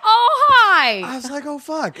 Cindy? Oh, hi. I was like, oh,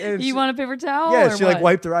 fuck. And you want a paper towel? Yeah, she like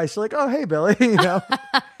wiped her eyes. She's like, oh, hey, Billy. You know?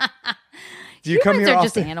 Do you come here are often?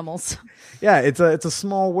 Just animals. Yeah, it's a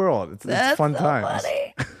small world. It's fun times.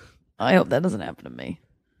 Funny. I hope that doesn't happen to me.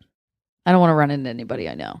 I don't want to run into anybody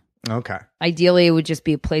I know. Okay. Ideally, it would just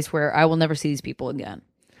be a place where I will never see these people again.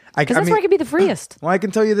 Because that's where I can be the freest. Well, I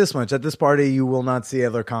can tell you this much. At this party, you will not see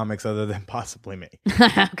other comics other than possibly me.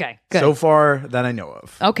 Okay, good. So far that I know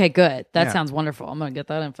of. Okay, good. That sounds wonderful. I'm going to get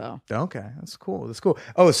that info. Okay, that's cool.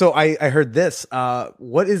 Oh, so I heard this.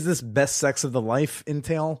 What is this best sex of the life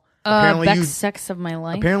entail? Best sex of my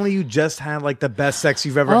life. Apparently, you just had like the best sex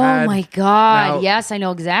you've ever had. Oh my God! Now, yes, I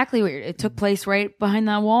know exactly where it took place. Right behind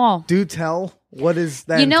that wall. Do tell. What is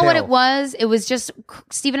that? You know what it was? It was just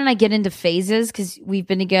Steven and I get into phases because we've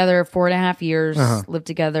been together 4.5 years, lived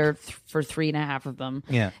together for 3.5 of them.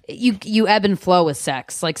 Yeah, you ebb and flow with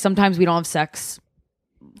sex. Like sometimes we don't have sex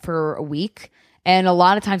for a week, and a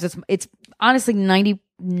lot of times it's honestly 99%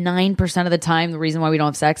 of the time the reason why we don't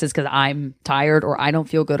have sex is because I'm tired or I don't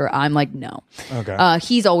feel good or I'm like no. Okay.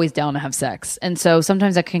 He's always down to have sex, and so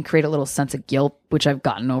sometimes that can create a little sense of guilt, which I've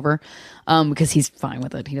gotten over, because he's fine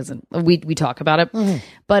with it. He doesn't. We talk about it,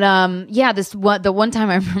 but the one time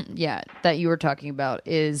I remember, that you were talking about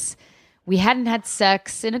is we hadn't had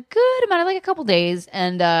sex in a good amount of like a couple days,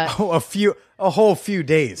 and a whole few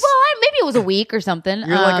days. Well, maybe it was a week or something.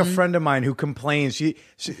 You're like a friend of mine who complains she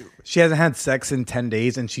hasn't had sex in 10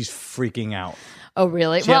 days and she's freaking out. Oh,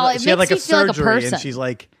 really? She had like a surgery and she's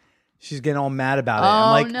getting all mad about it.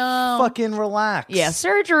 I'm like, no. Fucking relax. Yeah,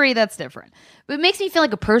 surgery, that's different. But it makes me feel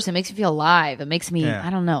like a person. It makes me feel alive. It makes me,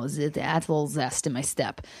 I don't know, it adds a little zest in my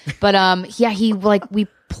step. But he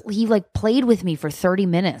played with me for 30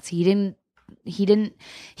 minutes.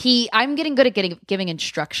 I'm getting good at giving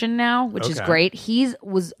instruction now, which is great.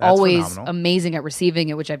 That's always phenomenal. Amazing at receiving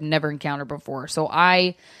it, which I've never encountered before. So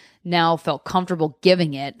I now felt comfortable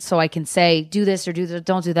giving it, so I can say, do this or do that,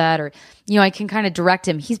 don't do that, or I can kind of direct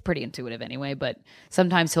him. He's pretty intuitive anyway, but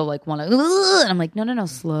sometimes he'll like want to, and I'm like, no,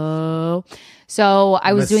 slow. So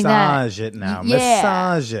I was doing that. Massage it now. Yeah.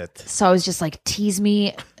 Massage it. So I was just like, tease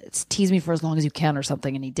me for as long as you can or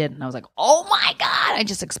something, and he did, and I was like, oh my God, I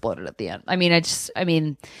just exploded at the end. I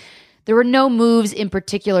mean there were no moves in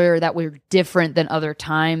particular that were different than other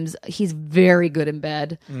times. He's very good in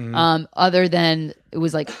bed. Other than it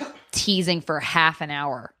was like teasing for half an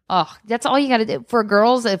hour. Oh, that's all you got to do for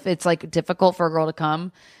girls. If it's like difficult for a girl to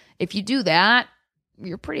come, if you do that,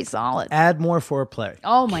 you're pretty solid. Add more foreplay.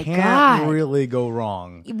 Oh my God. Can't really go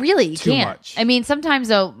wrong. Really, you too can't. Much. I mean, sometimes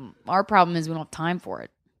though, our problem is we don't have time for it,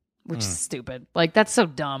 which is stupid. Like that's so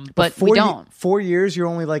dumb, but we don't. 4 years, you're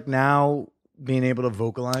only like now being able to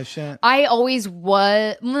vocalize shit? I always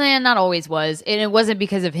was, not always was, and it wasn't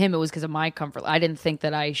because of him. It was because of my comfort. I didn't think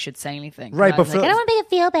that I should say anything. Right, but I don't want to make it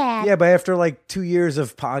feel bad. Yeah, but after like 2 years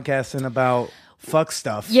of podcasting about fuck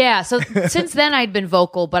stuff. Yeah, so since then I'd been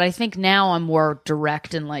vocal, but I think now I'm more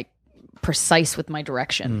direct and like precise with my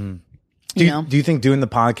direction. Do you think doing the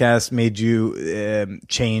podcast made you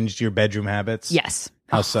change your bedroom habits? Yes.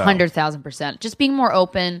 How so? 100,000%. Just being more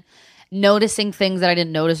open, noticing things that I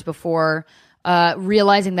didn't notice before.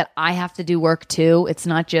 Realizing that I have to do work too. It's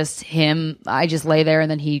not just him. I just lay there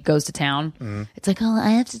and then he goes to town. It's like, oh,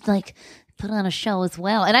 I have to like put on a show as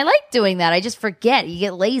well. And I like doing that. I just forget. You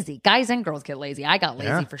get lazy. Guys and girls get lazy. I got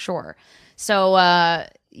lazy for sure. So,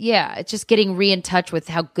 it's just getting in touch with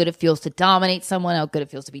how good it feels to dominate someone, how good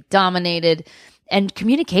it feels to be dominated, and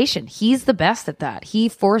communication. He's the best at that. He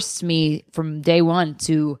forced me from day one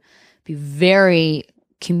to be very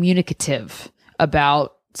communicative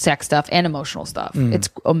about sex stuff and emotional stuff. It's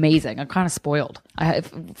amazing. I'm kind of spoiled.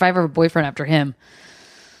 If I ever have a boyfriend after him,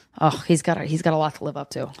 he's got a lot to live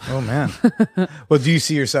up to. Oh man. Well, do you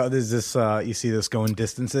see yourself? Is this you see this going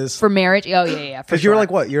distances for marriage? Oh yeah. Because you're like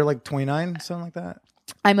what? You're like 29, something like that.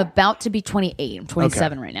 I'm about to be 28. I'm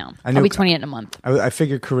 27 right now. I'll be 28 in a month. I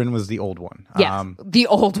figured Corinne was the old one. Yeah, the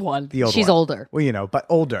old one. She's older. Well, but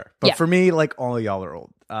older. But for me, like all of y'all are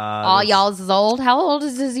old. All y'all is old. How old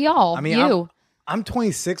is y'all? I mean, I'm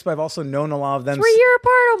 26, but I've also known a lot of them. 3 year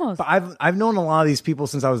apart almost. But I've known a lot of these people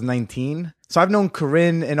since I was 19. So I've known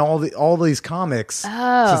Corinne and all these comics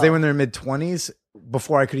since they were in their mid-20s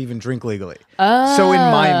before I could even drink legally. Oh. So in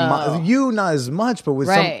my mind, you not as much, but with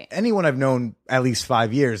anyone I've known at least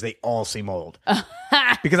 5 years, they all seem old.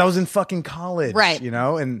 Because I was in fucking college,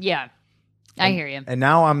 and yeah. I hear you. And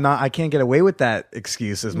now I can't get away with that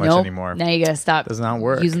excuse as much anymore. Now you gotta stop. Does not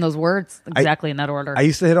work. Using those words exactly in that order. I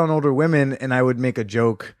used to hit on older women and I would make a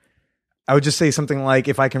joke. I would just say something like,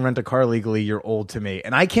 if I can rent a car legally, you're old to me.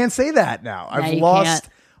 And I can't say that now. I've lost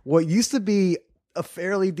what used to be a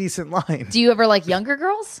fairly decent line. Do you ever like younger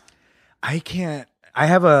girls? I can't. I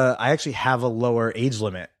actually have a lower age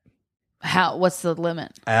limit. What's the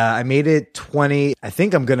limit? I made it 20. I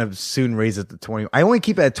think I'm going to soon raise it to 20. I only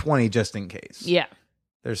keep it at 20 just in case. Yeah.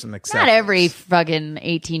 There's some exceptions. Not every fucking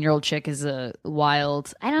 18-year-old chick is a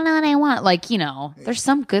wild, I don't know what I want. Like, there's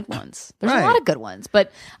some good ones. There's a lot of good ones,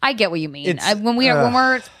 but I get what you mean. When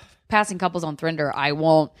we're passing couples on Thrinder, I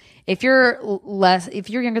won't. If you're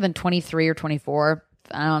younger than 23 or 24,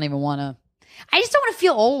 I don't even want to. I just don't want to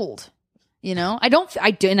feel old. I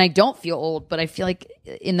don't feel old, but I feel like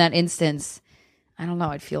in that instance, I don't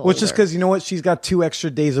know. I'd feel Well, it's just because, you know what? She's got 2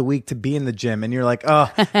 extra days a week to be in the gym. And you're like,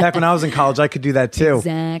 oh, back when I was in college, I could do that too.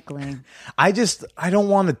 Exactly. I don't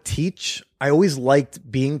want to teach. I always liked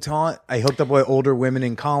being taught. I hooked up with older women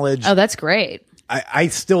in college. Oh, that's great. I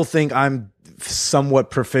still think I'm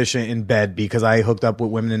somewhat proficient in bed because I hooked up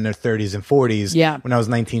with women in their 30s and 40s when I was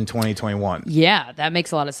 19, 20, 21. Yeah, that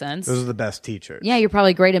makes a lot of sense. Those are the best teachers. Yeah, you're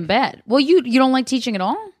probably great in bed. Well, you don't like teaching at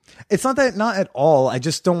all? It's not at all. I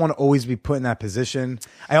just don't want to always be put in that position.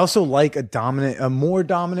 I also like a more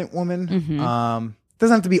dominant woman. Mm-hmm.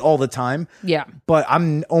 Doesn't have to be all the time. Yeah. But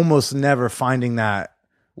I'm almost never finding that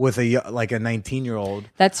with a 19-year-old.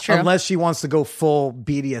 That's true. Unless she wants to go full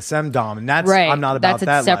BDSM dom, and that's right. I'm not about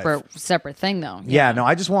that. That's a separate thing, though. Yeah, no,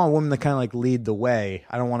 I just want a woman to kind of lead the way.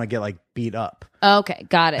 I don't want to get beat up. Okay,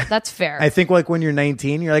 got it. That's fair. I think when you're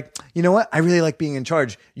 19, you're like, you know what? I really like being in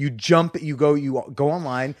charge. You go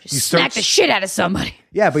online, you smack the shit out of somebody.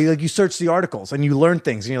 Yeah, but you search the articles and you learn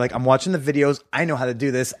things, and you're like, I'm watching the videos. I know how to do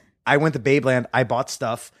this. I went to Babeland. I bought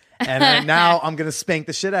stuff, and now I'm gonna spank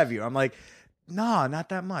the shit out of you. I'm like, no, not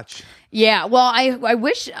that much. Yeah, well, I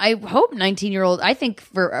hope 19-year-old. I think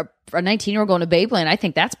for a 19-year-old going to Babeland, I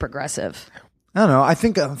think that's progressive. I don't know. I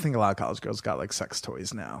think a lot of college girls got sex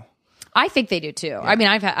toys now. I think they do too. Yeah. I mean,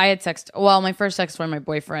 I had sex. Well, my first sex toy my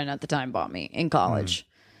boyfriend at the time bought me in college.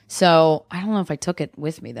 So I don't know if I took it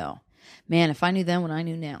with me though. Man, if I knew then what I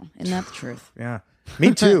knew now, isn't that the truth? Yeah,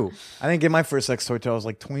 me too. I didn't get my first sex toy till I was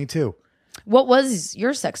 22. What was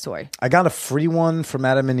your sex toy? I got a free one from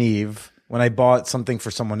Adam and Eve when I bought something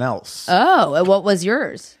for someone else. Oh, and what was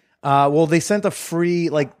yours? Well, they sent a free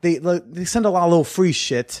they sent a lot of little free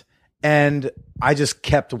shit. And I just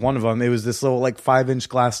kept one of them. It was this little 5-inch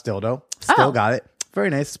glass dildo. Still got it. Very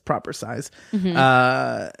nice, proper size. Mm-hmm.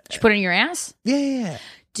 Did you put it in your ass? Yeah.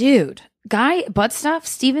 Dude, guy butt stuff.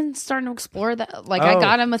 Steven's starting to explore that. I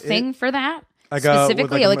got him a thing for that.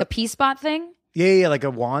 Specifically, a P-spot thing. Yeah, like a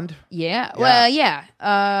wand. Yeah. Well,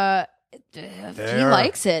 yeah. He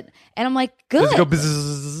likes it. And I'm like, good. Does it go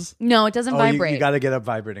bzzz? No, it doesn't vibrate. You got to get a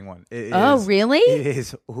vibrating one. Really? It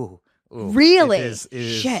is. Ooh. Really? It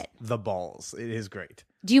is shit. The balls. It is great.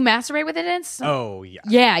 Do you masturbate with it in? Oh,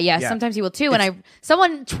 yeah. Yeah. Sometimes you will too. And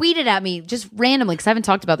someone tweeted at me just randomly, because I haven't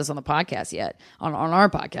talked about this on the podcast yet, on our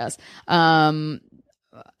podcast.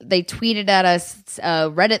 They tweeted at us a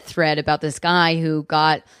Reddit thread about this guy who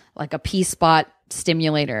got a P-spot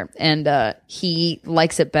stimulator, and he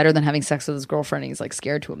likes it better than having sex with his girlfriend. And he's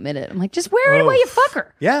scared to admit it. I'm like, just wear it while you fuck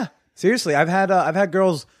her. Yeah. Seriously. I've had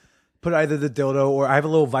girls put either the dildo, or I have a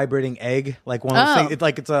little vibrating egg, one of those things. It's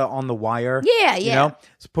it's on the wire. Yeah. You know?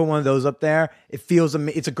 So put one of those up there. It feels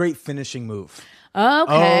it's a great finishing move.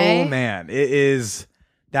 Okay. Oh man, it is.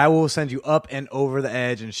 That will send you up and over the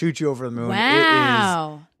edge and shoot you over the moon.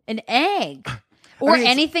 Wow, an egg. Or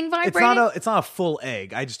anything vibrating? It's not a full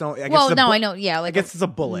egg. I just don't. I know. Yeah, I guess it's a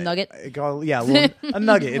bullet. Nugget. A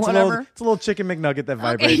nugget. It's a little chicken McNugget that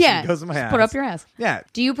vibrates. Yeah, and goes in my ass. Put up your ass. Yeah.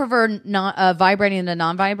 Do you prefer vibrating to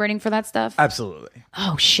non-vibrating for that stuff? Absolutely.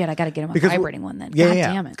 Oh shit! I got to get him a vibrating one then. Yeah, God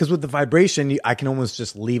damn it. Because with the vibration, I can almost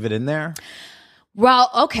just leave it in there.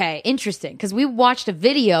 Well, okay, interesting. Because we watched a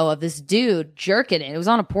video of this dude jerking it. It was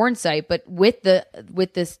on a porn site, but with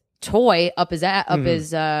this toy up his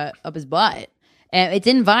butt. And it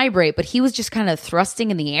didn't vibrate, but he was just kind of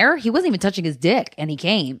thrusting in the air. He wasn't even touching his dick, and he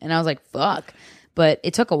came. And I was like, "Fuck!" But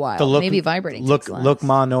it took a while. Maybe vibrating. Look,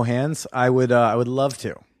 ma, no hands. I would love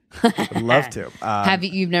to. I'd love to. Have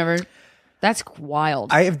you? You've never? That's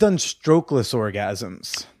wild. I have done strokeless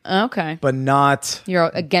orgasms. Okay, but not.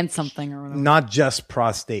 You're against something or whatever. Not just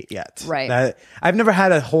prostate yet. Right. I've never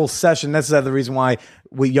had a whole session. That's the reason why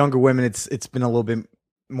with younger women, it's been a little bit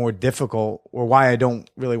more difficult, or why I don't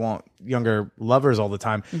really want younger lovers all the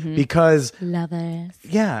time, because lovers.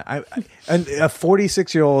 Yeah, and a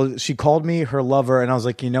 46-year-old, she called me her lover, and I was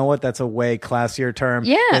like, you know what? That's a way classier term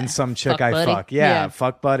than some chick fuck I buddy. Fuck. Yeah,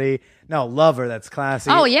 fuck buddy. No, lover. That's classy.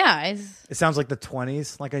 Oh yeah, it sounds like the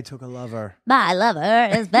 20s. Like I took a lover. My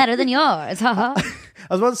lover is better than yours. I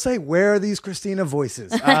was about to say, where are these Krystyna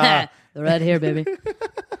voices? They're right here, baby.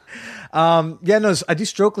 I do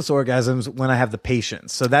strokeless orgasms when I have the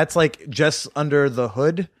patience. So that's just under the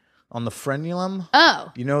hood on the frenulum.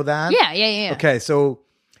 Oh, you know that? Yeah. Okay, so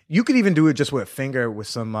you could even do it just with a finger with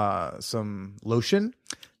some lotion.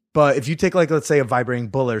 But if you take let's say a vibrating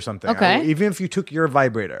bullet or something, okay, even if you took your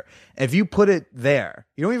vibrator, if you put it there,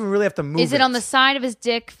 you don't even really have to move. Is it on the side of his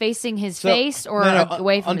dick facing his face, or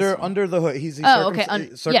away from under the hood? He's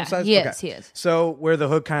circumcised. Yeah, he is. So where the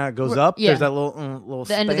hood kind of goes up, there's that little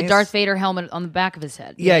the end of the Darth Vader helmet on the back of his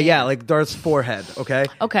head. Yeah, like Darth's forehead. Okay.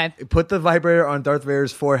 Okay. Put the vibrator on Darth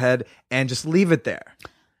Vader's forehead and just leave it there.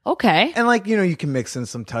 Okay. And like, you can mix in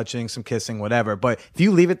some touching, some kissing, whatever. But if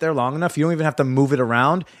you leave it there long enough, you don't even have to move it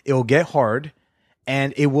around. It'll get hard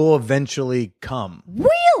and it will eventually come.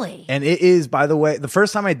 Really? And it is, by the way, the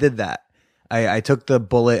first time I did that, I took the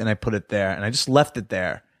bullet and I put it there and I just left it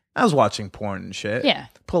there. I was watching porn and shit. Yeah.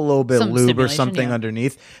 Put a little bit of lube or something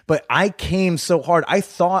underneath. But I came so hard. I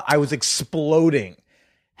thought I was exploding.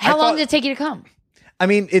 How long did it take you to come? I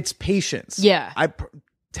mean, it's patience. Yeah.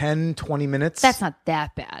 10, 20 minutes. That's not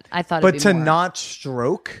that bad. I thought it'd be But to more. not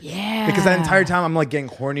stroke. Yeah. Because that entire time I'm like getting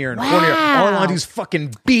hornier and hornier. All I want to do is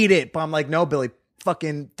fucking beat it. But I'm like, no, Billy,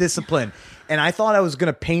 fucking discipline. And I thought I was going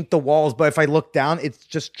to paint the walls. But if I look down, it's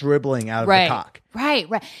just dribbling out of the cock. Right.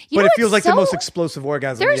 But it feels like the most explosive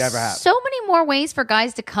orgasm you ever have. There's so many more ways for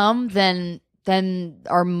guys to come than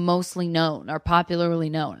are mostly known, are popularly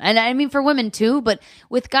known. And I mean for women too, but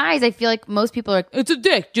with guys, I feel like most people are like, it's a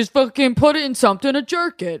dick, just fucking put it in something to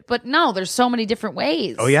jerk it. But no, there's so many different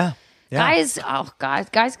ways. Oh yeah. Guys,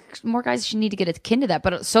 more guys should need to get akin to that,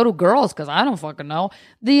 but so do girls because I don't fucking know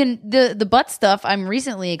the butt stuff. I'm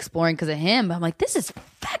recently exploring because of him. I'm like, this is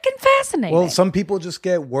fucking fascinating. Well, some people just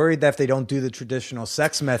get worried that if they don't do the traditional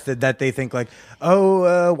sex method, that they think like,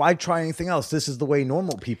 why try anything else? This is the way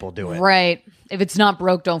normal people do it, right? If it's not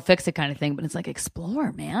broke, don't fix it, kind of thing. But it's like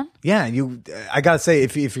explore, man. Yeah, I gotta say,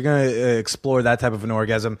 if you're gonna explore that type of an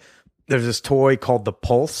orgasm, there's this toy called the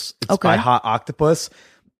Pulse. It's by Hot Octopus.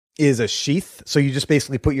 Is a sheath, so you just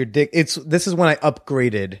basically put your dick. This is when I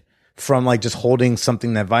upgraded from like just holding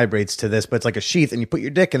something that vibrates to this, but it's like a sheath, and you put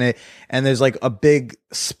your dick in it, and there's like a big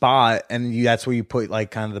spot, and that's where you put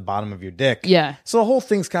like kind of the bottom of your dick. Yeah. So the whole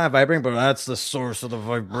thing's kind of vibrating, but that's the source of the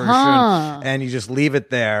vibration, and you just leave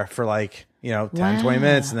it there for like 10, 20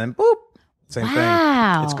 minutes, and then boop. Same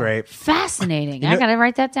thing. It's great. Fascinating. I gotta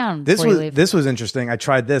write that down. This was interesting. I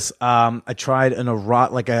tried this. I tried an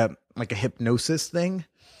like a hypnosis thing.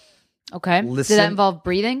 Okay. Listen, did that involve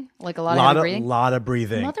breathing? Like a lot of breathing? A lot of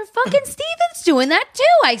breathing. Motherfucking Steven's doing that too.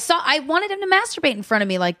 I wanted him to masturbate in front of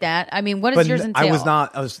me like that. I mean, what does yours entail?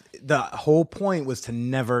 The whole point was to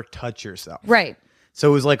never touch yourself. Right. So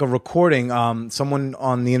it was like a recording someone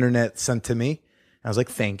on the internet sent to me. I was like,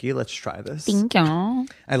 thank you. Let's try this. Thank you.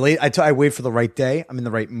 I wait for the right day. I'm in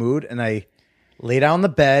the right mood. And I lay down on the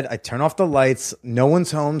bed. I turn off the lights. No one's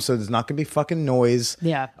home, so there's not gonna be fucking noise.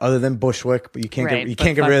 Yeah. Other than Bushwick, but you can't get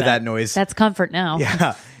rid of that noise. That's comfort now.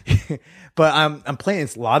 Yeah. But I'm playing.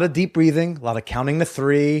 It's a lot of deep breathing, a lot of counting to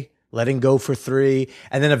 3, letting go for 3,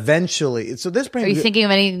 and then eventually. So this brings. Are you thinking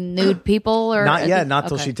of any nude people or not yet? Not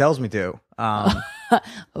till she tells me to. Oh.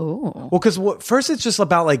 Well, because first it's just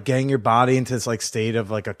about like getting your body into this like state of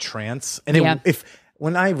like a trance, and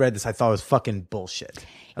when I read this, I thought it was fucking bullshit.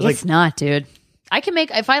 It's not, dude. I can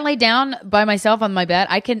if I lay down by myself on my bed,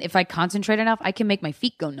 if I concentrate enough, I can make my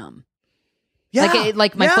feet go numb. Yeah.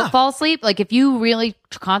 Like my foot fall asleep. Like if you really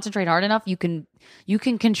concentrate hard enough, you can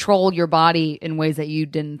control your body in ways that you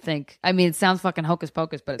didn't think. I mean, it sounds fucking hocus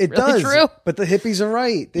pocus, but it's really true. But the hippies are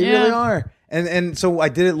right. They really are. And so I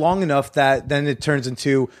did it long enough that then it turns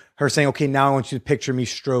into her saying, okay, now I want you to picture me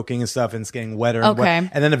stroking and stuff, and it's getting wetter. And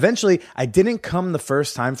then eventually I didn't come the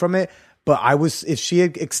first time from it. But if she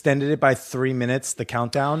had extended it by 3 minutes, the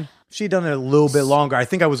countdown, if she'd done it a little bit longer, I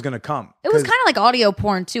think I was going to come. It was kind of like audio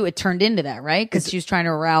porn too. It turned into that, right? Because she was trying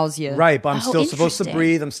to arouse you. Right, but I'm still supposed to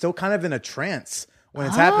breathe. I'm still kind of in a trance when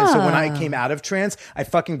it's happening. So when I came out of trance, I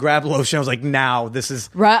fucking grabbed lotion. I was like, now this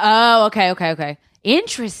is... Right. Oh, okay.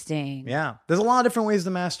 Interesting. Yeah. There's a lot of different ways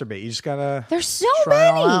to masturbate. You just got to There's so try many.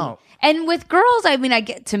 it all out. And with girls, I mean,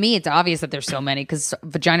 to me, it's obvious that there's so many because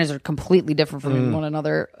vaginas are completely different from one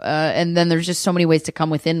another. And then there's just so many ways to come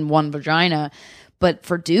within one vagina. But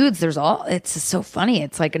for dudes, it's so funny.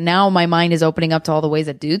 It's like now my mind is opening up to all the ways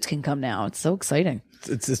that dudes can come now. It's so exciting.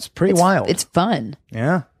 It's pretty wild. It's fun.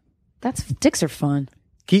 Yeah. Dicks are fun.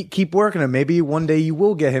 Keep working it. Maybe one day you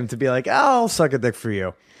will get him to be like, I'll suck a dick for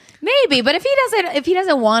you. Maybe, but if he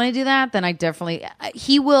doesn't want to do that, then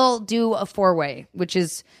he will do a 4-way, which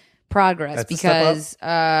is progress. That's because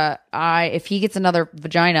if he gets another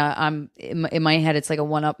vagina, I'm in my head it's like a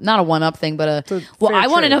one-up, not a one-up thing, but I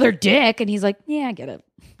want another dick, and he's like, yeah, I get it.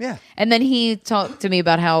 Yeah. And then he talked to me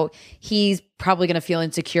about how he's probably going to feel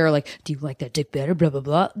insecure, like, do you like that dick better, blah blah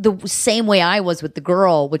blah, the same way I was with the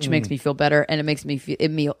girl, which makes me feel better, and it makes me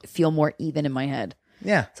feel more even in my head.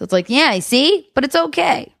 Yeah. So it's like, yeah, I see, but it's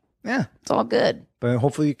okay. Yeah. It's all good. But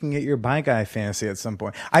hopefully you can get your bi guy fantasy at some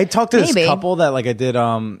point. I talked to this couple that like I did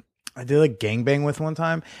like gangbang with one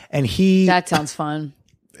time, and that sounds fun.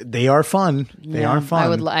 They are fun. They are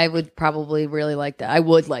fun. I would probably really like that. I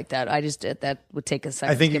would like that. I just that would take a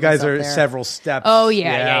second. I think you guys are several steps. Oh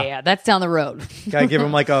yeah. That's down the road. Gotta give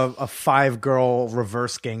him like a 5-girl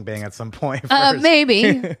reverse gangbang at some point.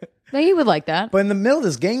 Maybe. He would like that. But in the middle of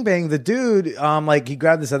this gangbang, the dude, like he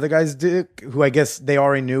grabbed this other guy's dick, who I guess they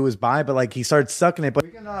already knew was bi, but like he started sucking it. But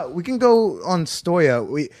we can go on Stoya.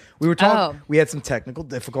 We were talking. We had some technical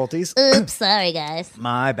difficulties. Oops, sorry guys.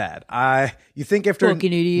 My bad. You think after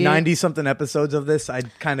 90 something episodes of this,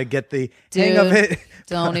 I'd kind of get the hang of it.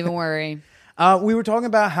 Don't even worry. We were talking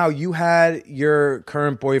about how you had your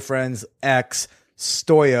current boyfriend's ex,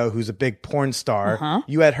 Stoya, who's a big porn star.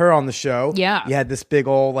 You had her on the show. Yeah. You had this big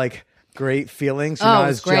old like great feelings. You're not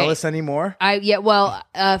as jealous anymore.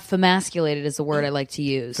 Femasculated is the word I like to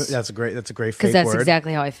use. That's a great fake word. Because that's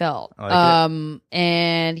exactly how I felt. I like it.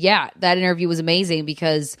 And yeah, that interview was amazing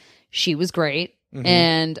because she was great.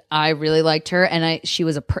 And I really liked her, and she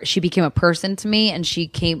became a person to me, and she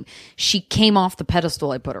came off the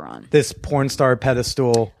pedestal I put her on. This porn star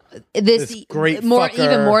pedestal. This great fucker.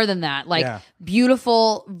 Even more than that, like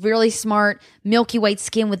beautiful, really smart, milky white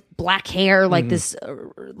skin with black hair, like this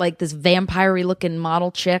vampire-y looking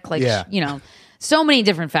model chick, so many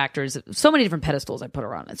different factors, so many different pedestals I put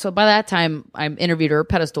her on. And so by that time I interviewed her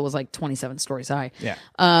pedestal was like 27 stories high. Yeah.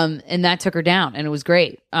 And that took her down, and it was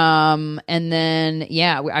great. And then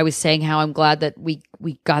I was saying how I'm glad that we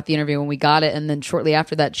got the interview when we got it, and then shortly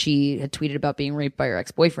after that she had tweeted about being raped by her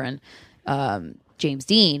ex-boyfriend. James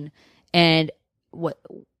Dean, and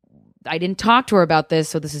I didn't talk to her about this,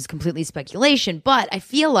 so this is completely speculation, but I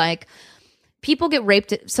feel like people get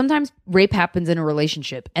raped. Sometimes rape happens in a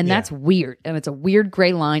relationship, and that's weird, and it's a weird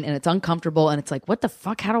gray line, and it's uncomfortable, and it's like, what the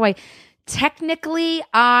fuck? How do I technically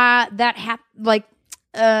I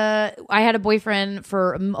had a boyfriend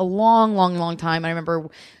for a long time. I remember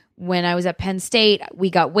when I was at Penn State,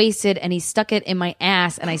 we got wasted, and he stuck it in my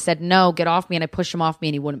ass, and I said, no, get off me, and I pushed him off me,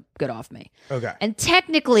 and he wouldn't get off me. Okay. And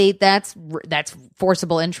technically, that's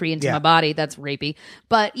forcible entry into my body. That's rapey.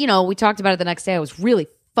 But, we talked about it the next day. I was really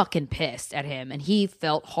fucking pissed at him, and he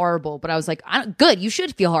felt horrible. But I was like, good, you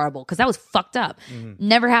should feel horrible, because that was fucked up.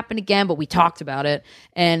 Never happened again, but we talked about it.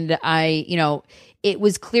 And it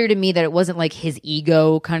was clear to me that it wasn't like his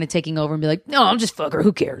ego kind of taking over and be like, no, I'm just fuck her,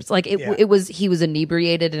 who cares? Like it was, he was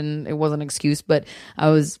inebriated, and it wasn't an excuse, but I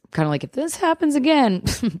was kind of like, if this happens again,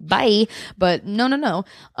 bye. But no.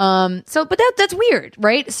 But that's weird,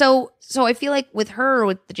 right? So I feel like with her,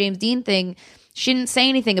 with the James Dean thing, she didn't say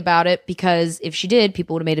anything about it, because if she did,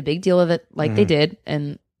 people would have made a big deal of it like they did.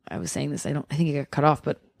 And I was saying this, I think it got cut off,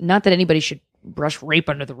 but not that anybody should brush rape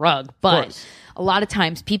under the rug, but a lot of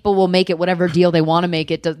times people will make it whatever deal they want to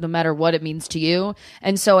make it, no matter what it means to you.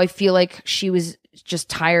 And so I feel like she was just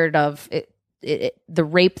tired of it. The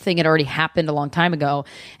rape thing had already happened a long time ago,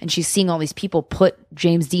 and she's seeing all these people put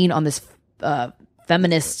James Dean on this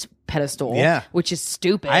feminist pedestal, which is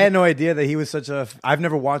stupid. I had no idea that he was I've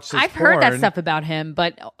never watched his porn. Heard that stuff about him,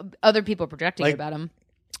 but other people are projecting it about him.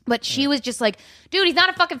 But she was just like, dude, he's not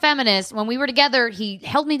a fucking feminist. When we were together, he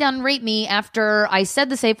held me down and raped me after I said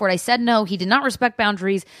the safe word. I said no. He did not respect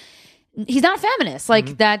boundaries. He's not a feminist.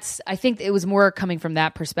 Like, I think it was more coming from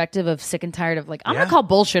that perspective of sick and tired of like, I'm going to call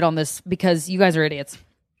bullshit on this because you guys are idiots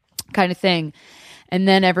kind of thing. And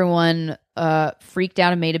then everyone freaked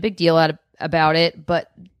out and made a big deal about it.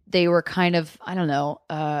 But they were kind of, I don't know,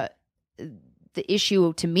 the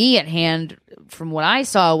issue to me at hand from what I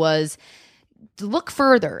saw was, look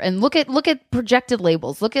further and look at projected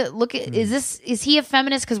labels. Look at is he a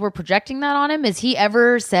feminist because we're projecting that on him? Has he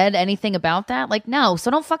ever said anything about that? Like, no. So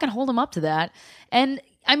don't fucking hold him up to that. And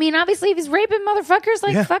I mean, obviously, if he's raping motherfuckers,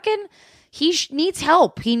 like fucking, he needs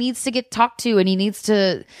help. He needs to get talked to, and he needs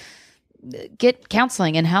to get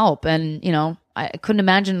counseling and help. And I couldn't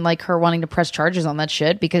imagine like her wanting to press charges on that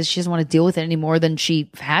shit, because she doesn't want to deal with it any more than she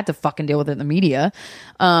had to fucking deal with it in the media.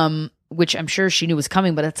 Which I'm sure she knew was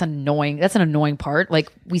coming, but that's annoying. That's an annoying part.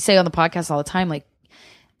 Like we say on the podcast all the time, like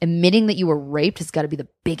admitting that you were raped has got to be the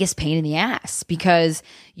biggest pain in the ass, because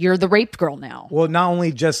you're the raped girl now. Well, not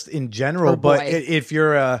only just in general, but if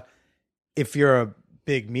you're a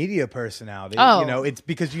big media personality, it's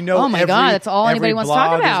because oh my god, that's all anybody wants to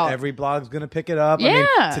talk about. Every blog's gonna pick it up. Yeah.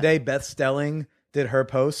 I mean, today Beth Stelling did her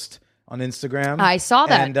post on Instagram. I saw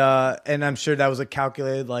that, and I'm sure that was a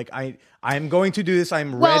calculated like I'm going to do this.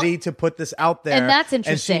 I'm ready to put this out there. And that's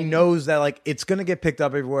interesting. And she knows that like it's going to get picked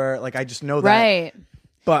up everywhere. Like I just know that. Right.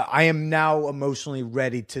 But I am now emotionally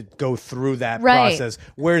ready to go through that process.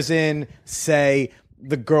 Whereas in, say,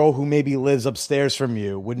 the girl who maybe lives upstairs from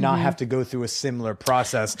you would not have to go through a similar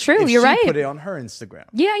process. True, if you're right. Put it on her Instagram.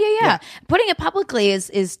 Yeah. Putting it publicly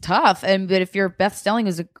is tough, but if you're Beth Stelling,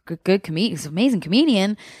 who's a good comedian, who's an amazing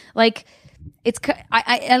comedian, like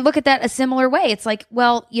I look at that a similar way. It's like,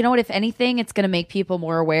 well, you know what? If anything, it's going to make people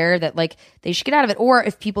more aware that like they should get out of it. Or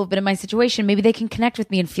if people have been in my situation, maybe they can connect with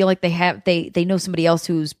me and feel like they know somebody else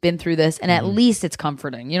who's been through this, and at least it's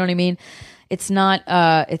comforting. You know what I mean? It's not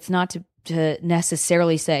to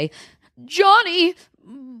necessarily say, Johnny,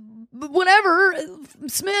 whatever,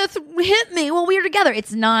 Smith hit me while we were together.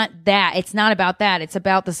 It's not that. It's not about that. It's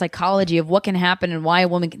about the psychology of what can happen and why a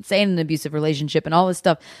woman can stay in an abusive relationship and all this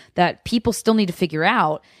stuff that people still need to figure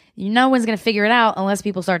out. No one's going to figure it out unless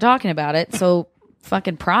people start talking about it. So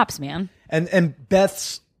fucking props, man. And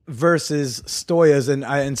Beth's versus Stoya's, and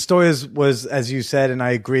Stoya's was, as you said, and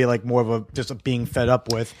I agree, like more of a just a being fed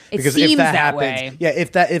up with. Because if that happens, way.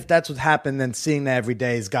 if that's what happened, then seeing that every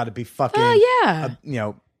day has got to be fucking,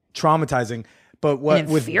 traumatizing. But what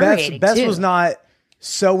with Beth was not.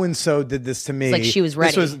 So and so did this to me. It's like she was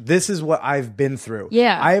ready. This is what I've been through.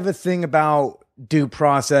 Yeah, I have a thing about due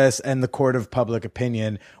process and the court of public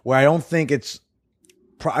opinion where I don't think it's.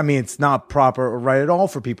 It's not proper or right at all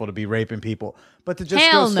for people to be raping people. But to just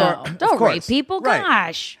don't rape people, right.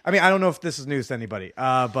 Gosh. I don't know if this is news to anybody,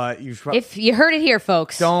 but if you heard it here,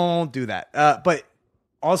 folks, don't do that. But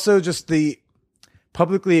also just the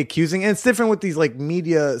publicly accusing, and it's different with these like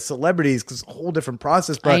media celebrities because it's a whole different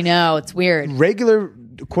process. But I know it's weird. Regular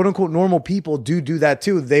quote unquote normal people do that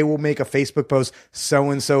too. They will make a Facebook post,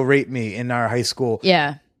 so and so raped me in our high school.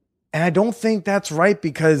 Yeah, and I don't think that's right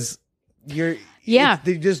because you're. Yeah.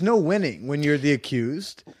 There's no winning when you're the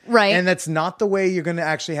accused. Right. And that's not the way you're going to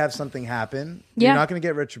actually have something happen. Yeah. You're not going to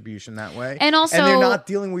get retribution that way. And also... And they're not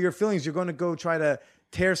dealing with your feelings. You're going to go try to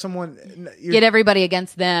tear someone... Get everybody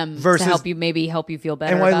against them versus, to help you feel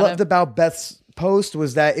better. And what I loved about Beth's post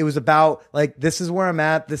was that it was about, like, this is where I'm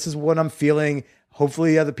at. This is what I'm feeling.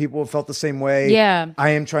 Hopefully other people have felt the same way. Yeah. I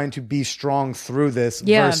am trying to be strong through this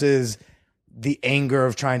versus... the anger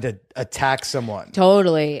of trying to attack someone.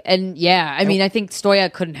 Totally. And I think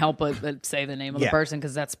Stoya couldn't help but say the name of the person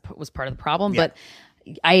because was part of the problem. Yeah. But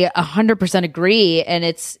I 100% agree. And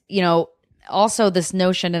it's, also this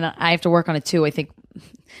notion, and I have to work on it too. I think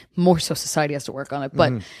more so society has to work on it,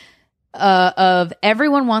 but of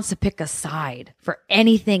everyone wants to pick a side for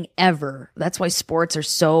anything ever. That's why sports are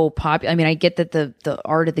so popular. I get that the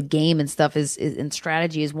art of the game and stuff is and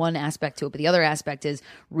strategy is one aspect to it, but the other aspect is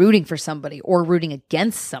rooting for somebody or rooting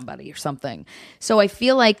against somebody or something. So I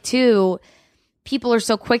feel like too, people are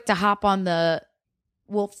so quick to hop on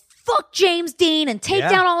fuck James Dean and take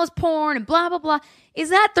down all his porn and blah blah blah.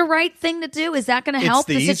 Is that the right thing to do? Is that going to help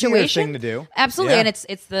the situation? It's the thing to do. Absolutely. Yeah. And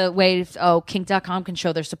it's the way, kink.com can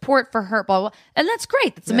show their support for her, blah, blah, blah. And that's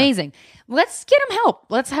great. That's amazing. Let's get him help.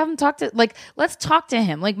 Let's have him let's talk to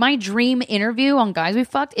him. Like my dream interview on Guys We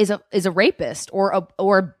Fucked is a rapist or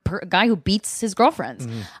a guy who beats his girlfriends.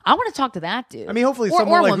 Mm-hmm. I want to talk to that dude. Hopefully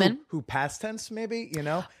someone like who past tense maybe,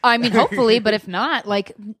 hopefully, but if not,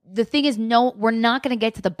 like the thing is, no, we're not going to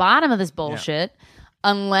get to the bottom of this bullshit. Yeah.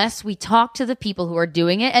 Unless we talk to the people who are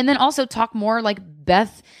doing it, and then also talk more like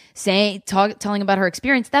Beth telling about her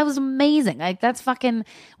experience. That was amazing. Like that's fucking.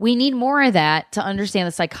 We need more of that to understand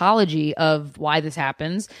the psychology of why this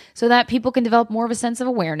happens, so that people can develop more of a sense of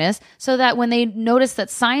awareness. So that when they notice that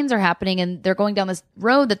signs are happening and they're going down this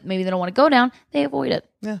road that maybe they don't want to go down, they avoid it.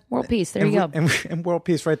 Yeah, world peace. There you go. And world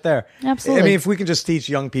peace right there. Absolutely. If we can just teach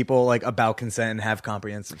young people like about consent and have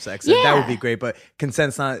comprehensive sex, that would be great. But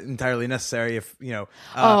consent's not entirely necessary. If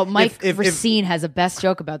Mike Racine has a best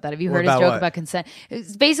joke about that. Have you heard his joke about consent?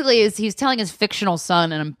 It's basically, he's telling his fictional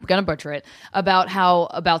son, and I'm gonna butcher it,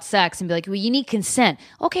 about sex, and be like, well, you need consent.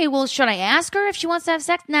 Okay, well, should I ask her if she wants to have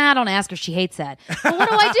sex? Nah, don't ask her. She hates that. Well, what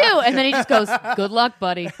do I do? And then he just goes, good luck,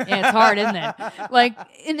 buddy. Yeah, it's hard, isn't it? Like,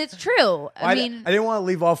 and it's true. I mean, I didn't want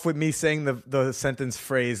to leave off with me saying the sentence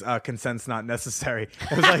phrase, consent's not necessary.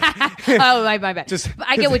 I was like, oh, my bad.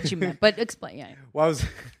 I get what you meant, but explain. Yeah. Well,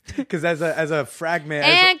 because as a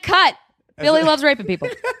fragment. Cut. Billy loves raping people.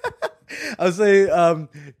 I would say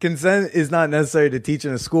consent is not necessary to teach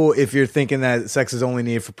in a school if you're thinking that sex is only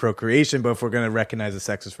needed for procreation. But if we're going to recognize that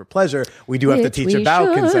sex is for pleasure, we do have to teach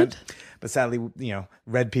about consent. But sadly,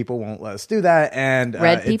 red people won't let us do that. And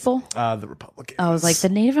red people? The Republicans. I was like, the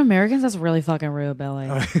Native Americans? That's really fucking rude, Billy.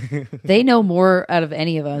 They know more out of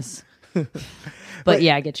any of us. But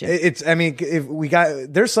yeah, I get you.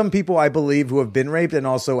 There's some people I believe who have been raped and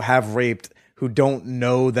also have raped who don't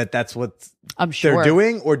know that that's what sure they're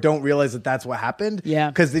doing, or don't realize that that's what happened. Yeah.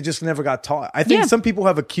 Because they just never got taught. I think some people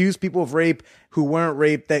have accused people of rape who weren't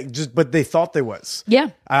raped, but they thought they was.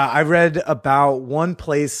 Yeah. I read about one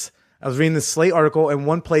place, I was reading the Slate article, and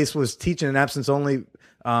one place was teaching an absence-only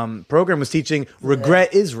program was teaching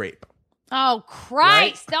regret is rape. Oh,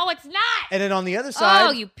 Christ. Right? No, it's not. And then on the other side.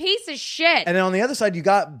 Oh, you piece of shit. And then on the other side, you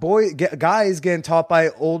got guys getting taught by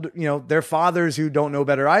old, their fathers who don't know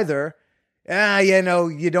better either.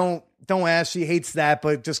 You don't ask. She hates that,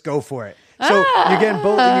 but just go for it. So you're getting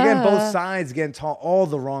both sides getting taught all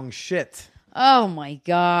the wrong shit. Oh my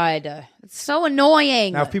God. It's so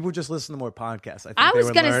annoying. Now, if people just listen to more podcasts, I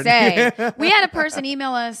was going to say, we had a person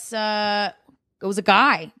email us, it was a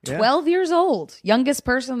guy, 12 years old, youngest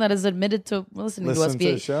person that has admitted to listening to us. To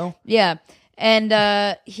the show? Yeah.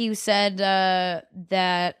 And he said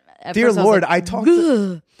that... Dear Lord, I talked...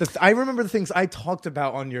 I remember the things I talked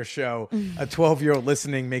about on your show. A 12-year-old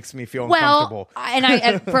listening makes me feel uncomfortable. And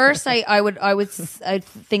at first I'd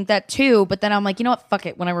think that too, but then I'm like, you know what? Fuck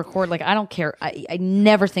it. When I record, I don't care. I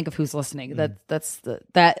never think of who's listening.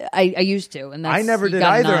 That I used to, and that's, I never did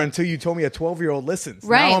either until you told me a 12-year-old listens.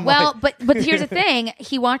 Right. Well, but here's the thing: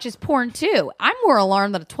 he watches porn too. I'm more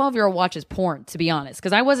alarmed that a 12-year-old watches porn, to be honest,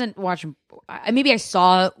 because I wasn't watching. Maybe I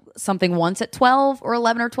saw something once at 12 or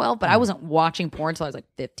 11 or 12, but I wasn't watching porn until I was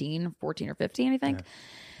 14 or 15, I think. Yeah.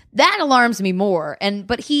 That alarms me more.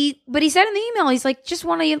 But he said in the email, he's like, just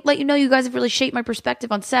want to let you know you guys have really shaped my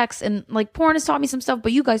perspective on sex, and porn has taught me some stuff,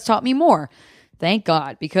 but you guys taught me more. Thank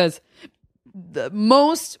God, because the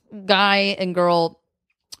most guy and girl,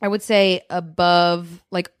 I would say above,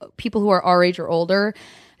 people who are our age or older,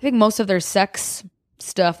 I think most of their sex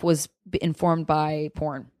stuff was informed by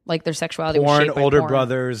porn. Their sexuality was shaped by older porn.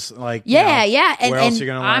 Brothers, yeah. And where else are you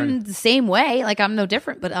gonna learn? I'm the same way. I'm no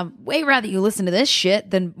different, but I'm way rather you listen to this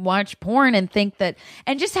shit than watch porn and think that,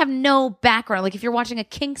 and just have no background. If you're watching a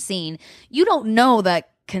kink scene, you don't know that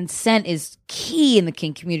consent is key in the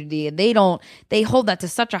kink community, and they hold that to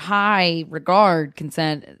such a high regard,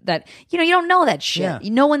 consent, that you don't know that shit. Yeah.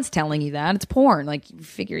 No one's telling you that. It's porn. You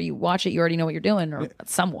figure you watch it, you already know what you're doing, or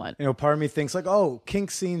somewhat. Part of me thinks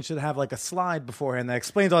kink scene should have a slide beforehand that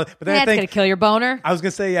explains all that. But then that's gonna kill your boner. I was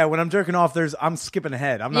gonna say, when I'm jerking off, I'm skipping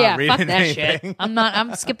ahead. I'm not reading fuck that anything. Shit.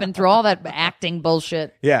 I'm skipping through all that acting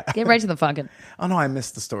bullshit. Yeah. Get right to the fucking. Oh no, I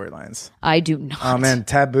missed the storylines. I do not. Oh man,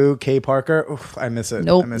 Taboo, Kay Parker. Oof, I miss it.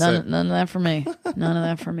 Nope, none of that for me. None of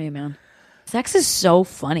that for me, man. Sex is so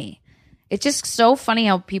funny. It's just so funny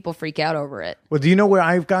how people freak out over it. Well, do you know where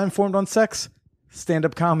I've got informed on sex?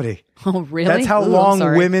 Stand-up comedy. Oh, really? That's how long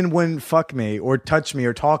women wouldn't fuck me or touch me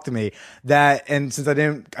or talk to me. And since I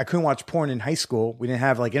couldn't watch porn in high school. We didn't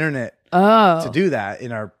have internet to do that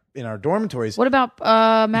in our dormitories. What about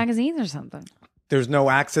magazines or something? There's no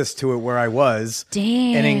access to it where I was.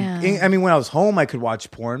 Damn. And when I was home, I could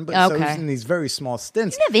watch porn, but so it was in these very small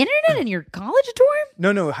stints. You didn't have internet in your college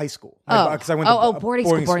dorm? No, high school. Because I went to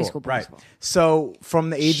boarding school. Right. So from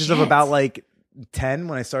the ages of about 10,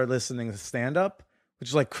 when I started listening to stand-up,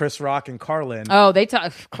 which is Chris Rock and Carlin. Oh,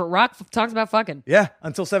 Rock talks about fucking. Yeah,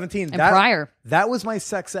 until 17. And prior. That was my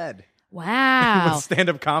sex ed. Wow. With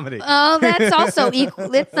stand-up comedy. Oh, that's also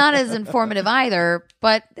equal. It's not as informative either,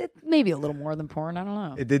 but it may be a little more than porn. I don't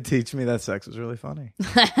know. It did teach me that sex was really funny.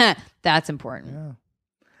 That's important. Yeah.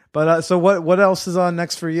 But so what else is on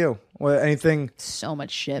next for you? Anything? So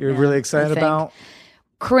much shit. You're really excited about?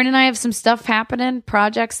 Corinne and I have some stuff happening,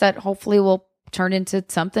 projects that hopefully will turn into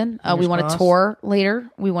something. We want to tour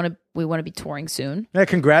later. We want to be touring soon. Yeah,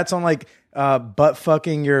 congrats on butt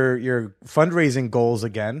fucking your fundraising goals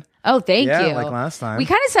again. Oh, thank you. Last time. We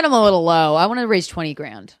kind of set them a little low. I want to raise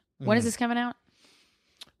 $20,000. When is this coming out?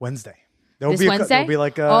 Wednesday. Wednesday? There'll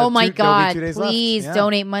be oh my God! 2 days please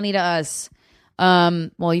donate money to us.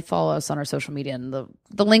 Well, you follow us on our social media, and the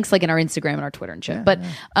links in our Instagram and our Twitter and shit. Yeah, but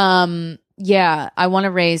I want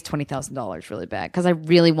to raise $20,000 really bad because I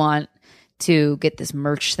really want to get this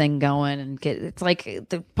merch thing going and it's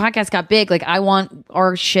the podcast got big. I want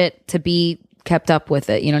our shit to be kept up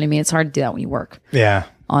with it. You know what I mean? It's hard to do that when you work. Yeah.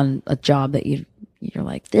 On a job that you're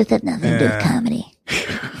this has nothing to do with comedy.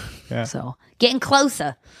 Yeah. So getting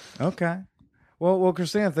closer. Okay. Well,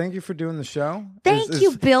 Krystyna, thank you for doing the show. Thank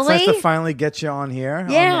you, Billy. It's nice to finally get you on here.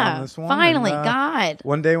 Yeah, on this one. Finally, God.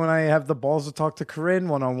 One day when I have the balls to talk to Corinne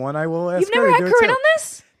one-on-one, I will ask You've never had Corinne on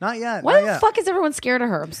this? Not yet. Why the fuck is everyone scared of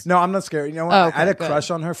her? No, I'm not scared. You know what? I had a crush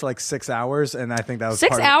on her for like 6 hours, and I think that was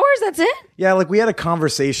 6 hours? That's it? Yeah, like we had a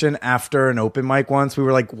conversation after an open mic once. We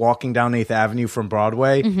were like walking down 8th Avenue from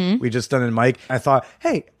Broadway. Mm-hmm. We just done a mic. I thought,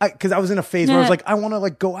 hey, because I was in a phase where I was like, I want to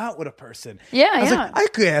like go out with a person. Yeah, I was like, I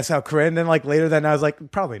could ask out Corinne. And then like later that night, I was like,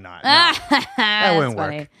 probably not. No, that wouldn't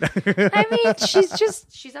work. I mean,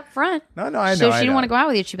 she's up front. No, I know. So if she didn't want to go out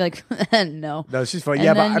with you, she'd be like, no. No, she's fine. And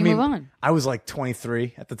yeah, then but I mean, move on. I was like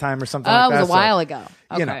 23 at the time or something like that. Oh, it was a while ago.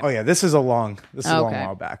 Okay. You know, this is a long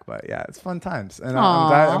while back, but yeah, it's fun times. And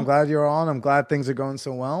I'm glad you're on. I'm glad things are going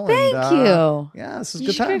so well. Thank you. Yeah, this is you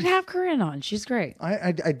good times. You should have Corinne on. She's great.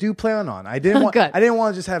 I do plan on. I didn't want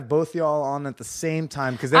to just have both y'all on at the same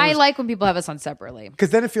time because I like when people have us on separately.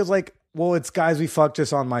 Because then it feels like, well, it's guys we fuck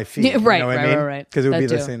just on my feed. Right, you know what I mean? Because it would be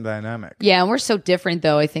the same dynamic. Yeah, and we're so different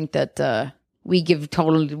though. I think that we'd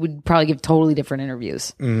probably give totally different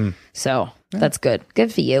interviews. Mm. So that's good.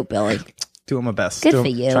 Good for you, Billy. Doing my best. Good for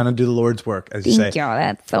you. Trying to do the Lord's work, as you say. Thank you.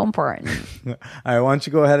 That's so important. All right, why don't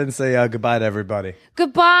you go ahead and say goodbye to everybody.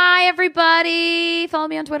 Goodbye, everybody. Follow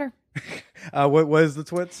me on Twitter. What is the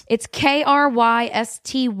twits? It's Krystyna,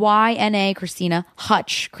 Krystyna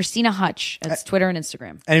Hutch. Krystyna Hutch. It's Twitter and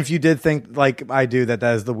Instagram. And if you did think like I do that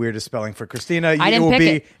is the weirdest spelling for Krystyna,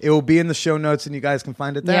 it will be in the show notes and you guys can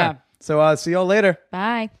find it there. Yeah. So see y'all later.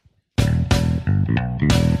 Bye.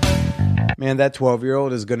 Man, that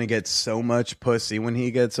 12-year-old is going to get so much pussy when he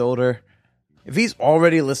gets older. If he's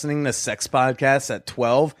already listening to sex podcasts at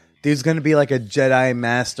 12, dude's going to be like a Jedi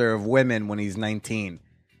master of women when he's 19.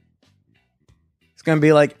 It's going to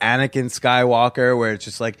be like Anakin Skywalker, where it's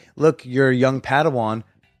just like, look, you're a young Padawan,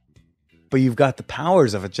 but you've got the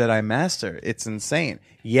powers of a Jedi master. It's insane.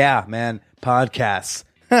 Yeah, man, podcasts.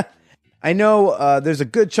 I know there's a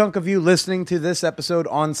good chunk of you listening to this episode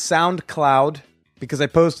on SoundCloud, because I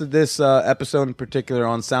posted this episode in particular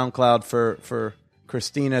on SoundCloud for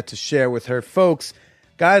Krystyna to share with her folks.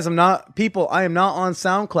 Guys, I am not on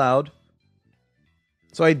SoundCloud.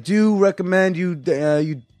 So I do recommend you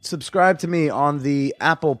subscribe to me on the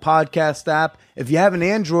Apple Podcast app. If you have an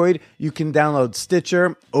Android, you can download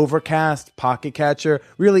Stitcher, Overcast, Pocket Catcher,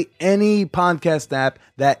 really any podcast app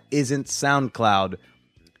that isn't SoundCloud.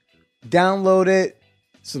 Download it.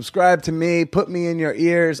 Subscribe to me, put me in your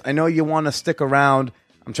ears. I know you want to stick around.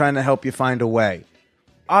 I'm trying to help you find a way.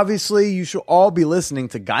 Obviously, you should all be listening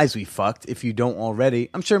to Guys We Fucked if you don't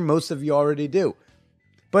already. I'm sure most of you already do.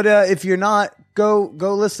 But if you're not, go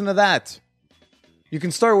listen to that. You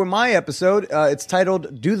can start with my episode. It's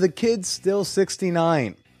titled, Do the Kids Still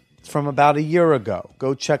 69? It's from about a year ago.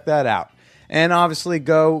 Go check that out. And obviously,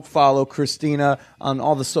 go follow Krystyna on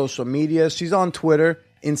all the social media. She's on Twitter,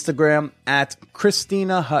 Instagram at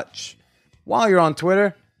Krystyna Hutch. While you're on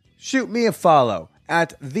Twitter, shoot me a follow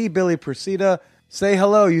at @TheBillyPresida. Say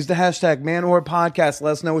hello. Use the hashtag #ManWhorePodcast.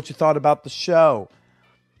 Let us know what you thought about the show.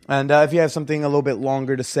 And if you have something a little bit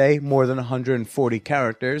longer to say, more than 140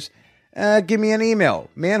 characters, give me an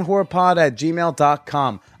email,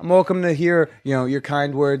 manwhorepod@gmail.com. I'm welcome to hear your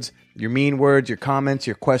kind words, your mean words, your comments,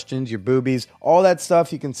 your questions, your boobies, all that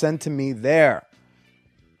stuff you can send to me there.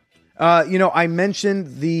 I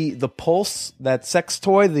mentioned the Pulse, that sex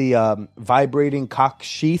toy, the vibrating cock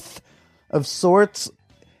sheath of sorts.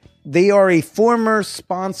 They are a former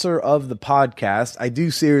sponsor of the podcast. I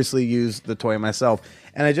do seriously use the toy myself.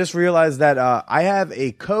 And I just realized that I have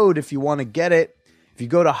a code if you want to get it. If you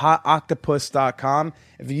go to hotoctopus.com,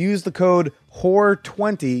 if you use the code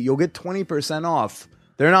HORE20, you'll get 20% off.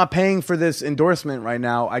 They're not paying for this endorsement right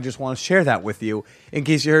now. I just want to share that with you in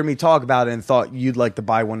case you heard me talk about it and thought you'd like to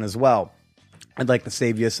buy one as well. I'd like to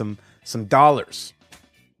save you some dollars.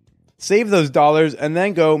 Save those dollars and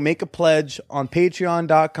then go make a pledge on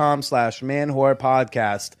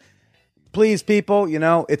patreon.com/manwhorepodcast. Please,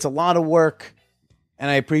 people, it's a lot of work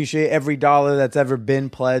and I appreciate every dollar that's ever been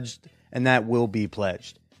pledged and that will be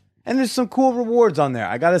pledged. And there's some cool rewards on there.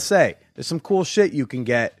 I got to say, there's some cool shit you can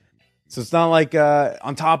get. So it's not like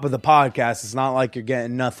on top of the podcast, it's not like you're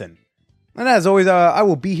getting nothing. And as always, I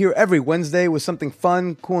will be here every Wednesday with something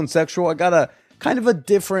fun, cool, and sexual. I got a kind of a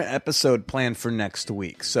different episode planned for next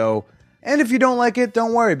week. So, and if you don't like it,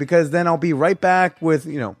 don't worry, because then I'll be right back with,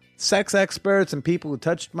 sex experts and people who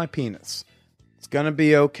touched my penis. It's going to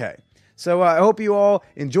be okay. So I hope you all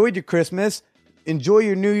enjoyed your Christmas. Enjoy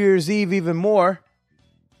your New Year's Eve even more.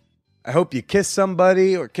 I hope you kiss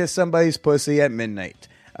somebody or kiss somebody's pussy at midnight.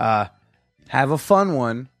 Have a fun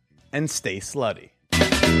one and stay slutty.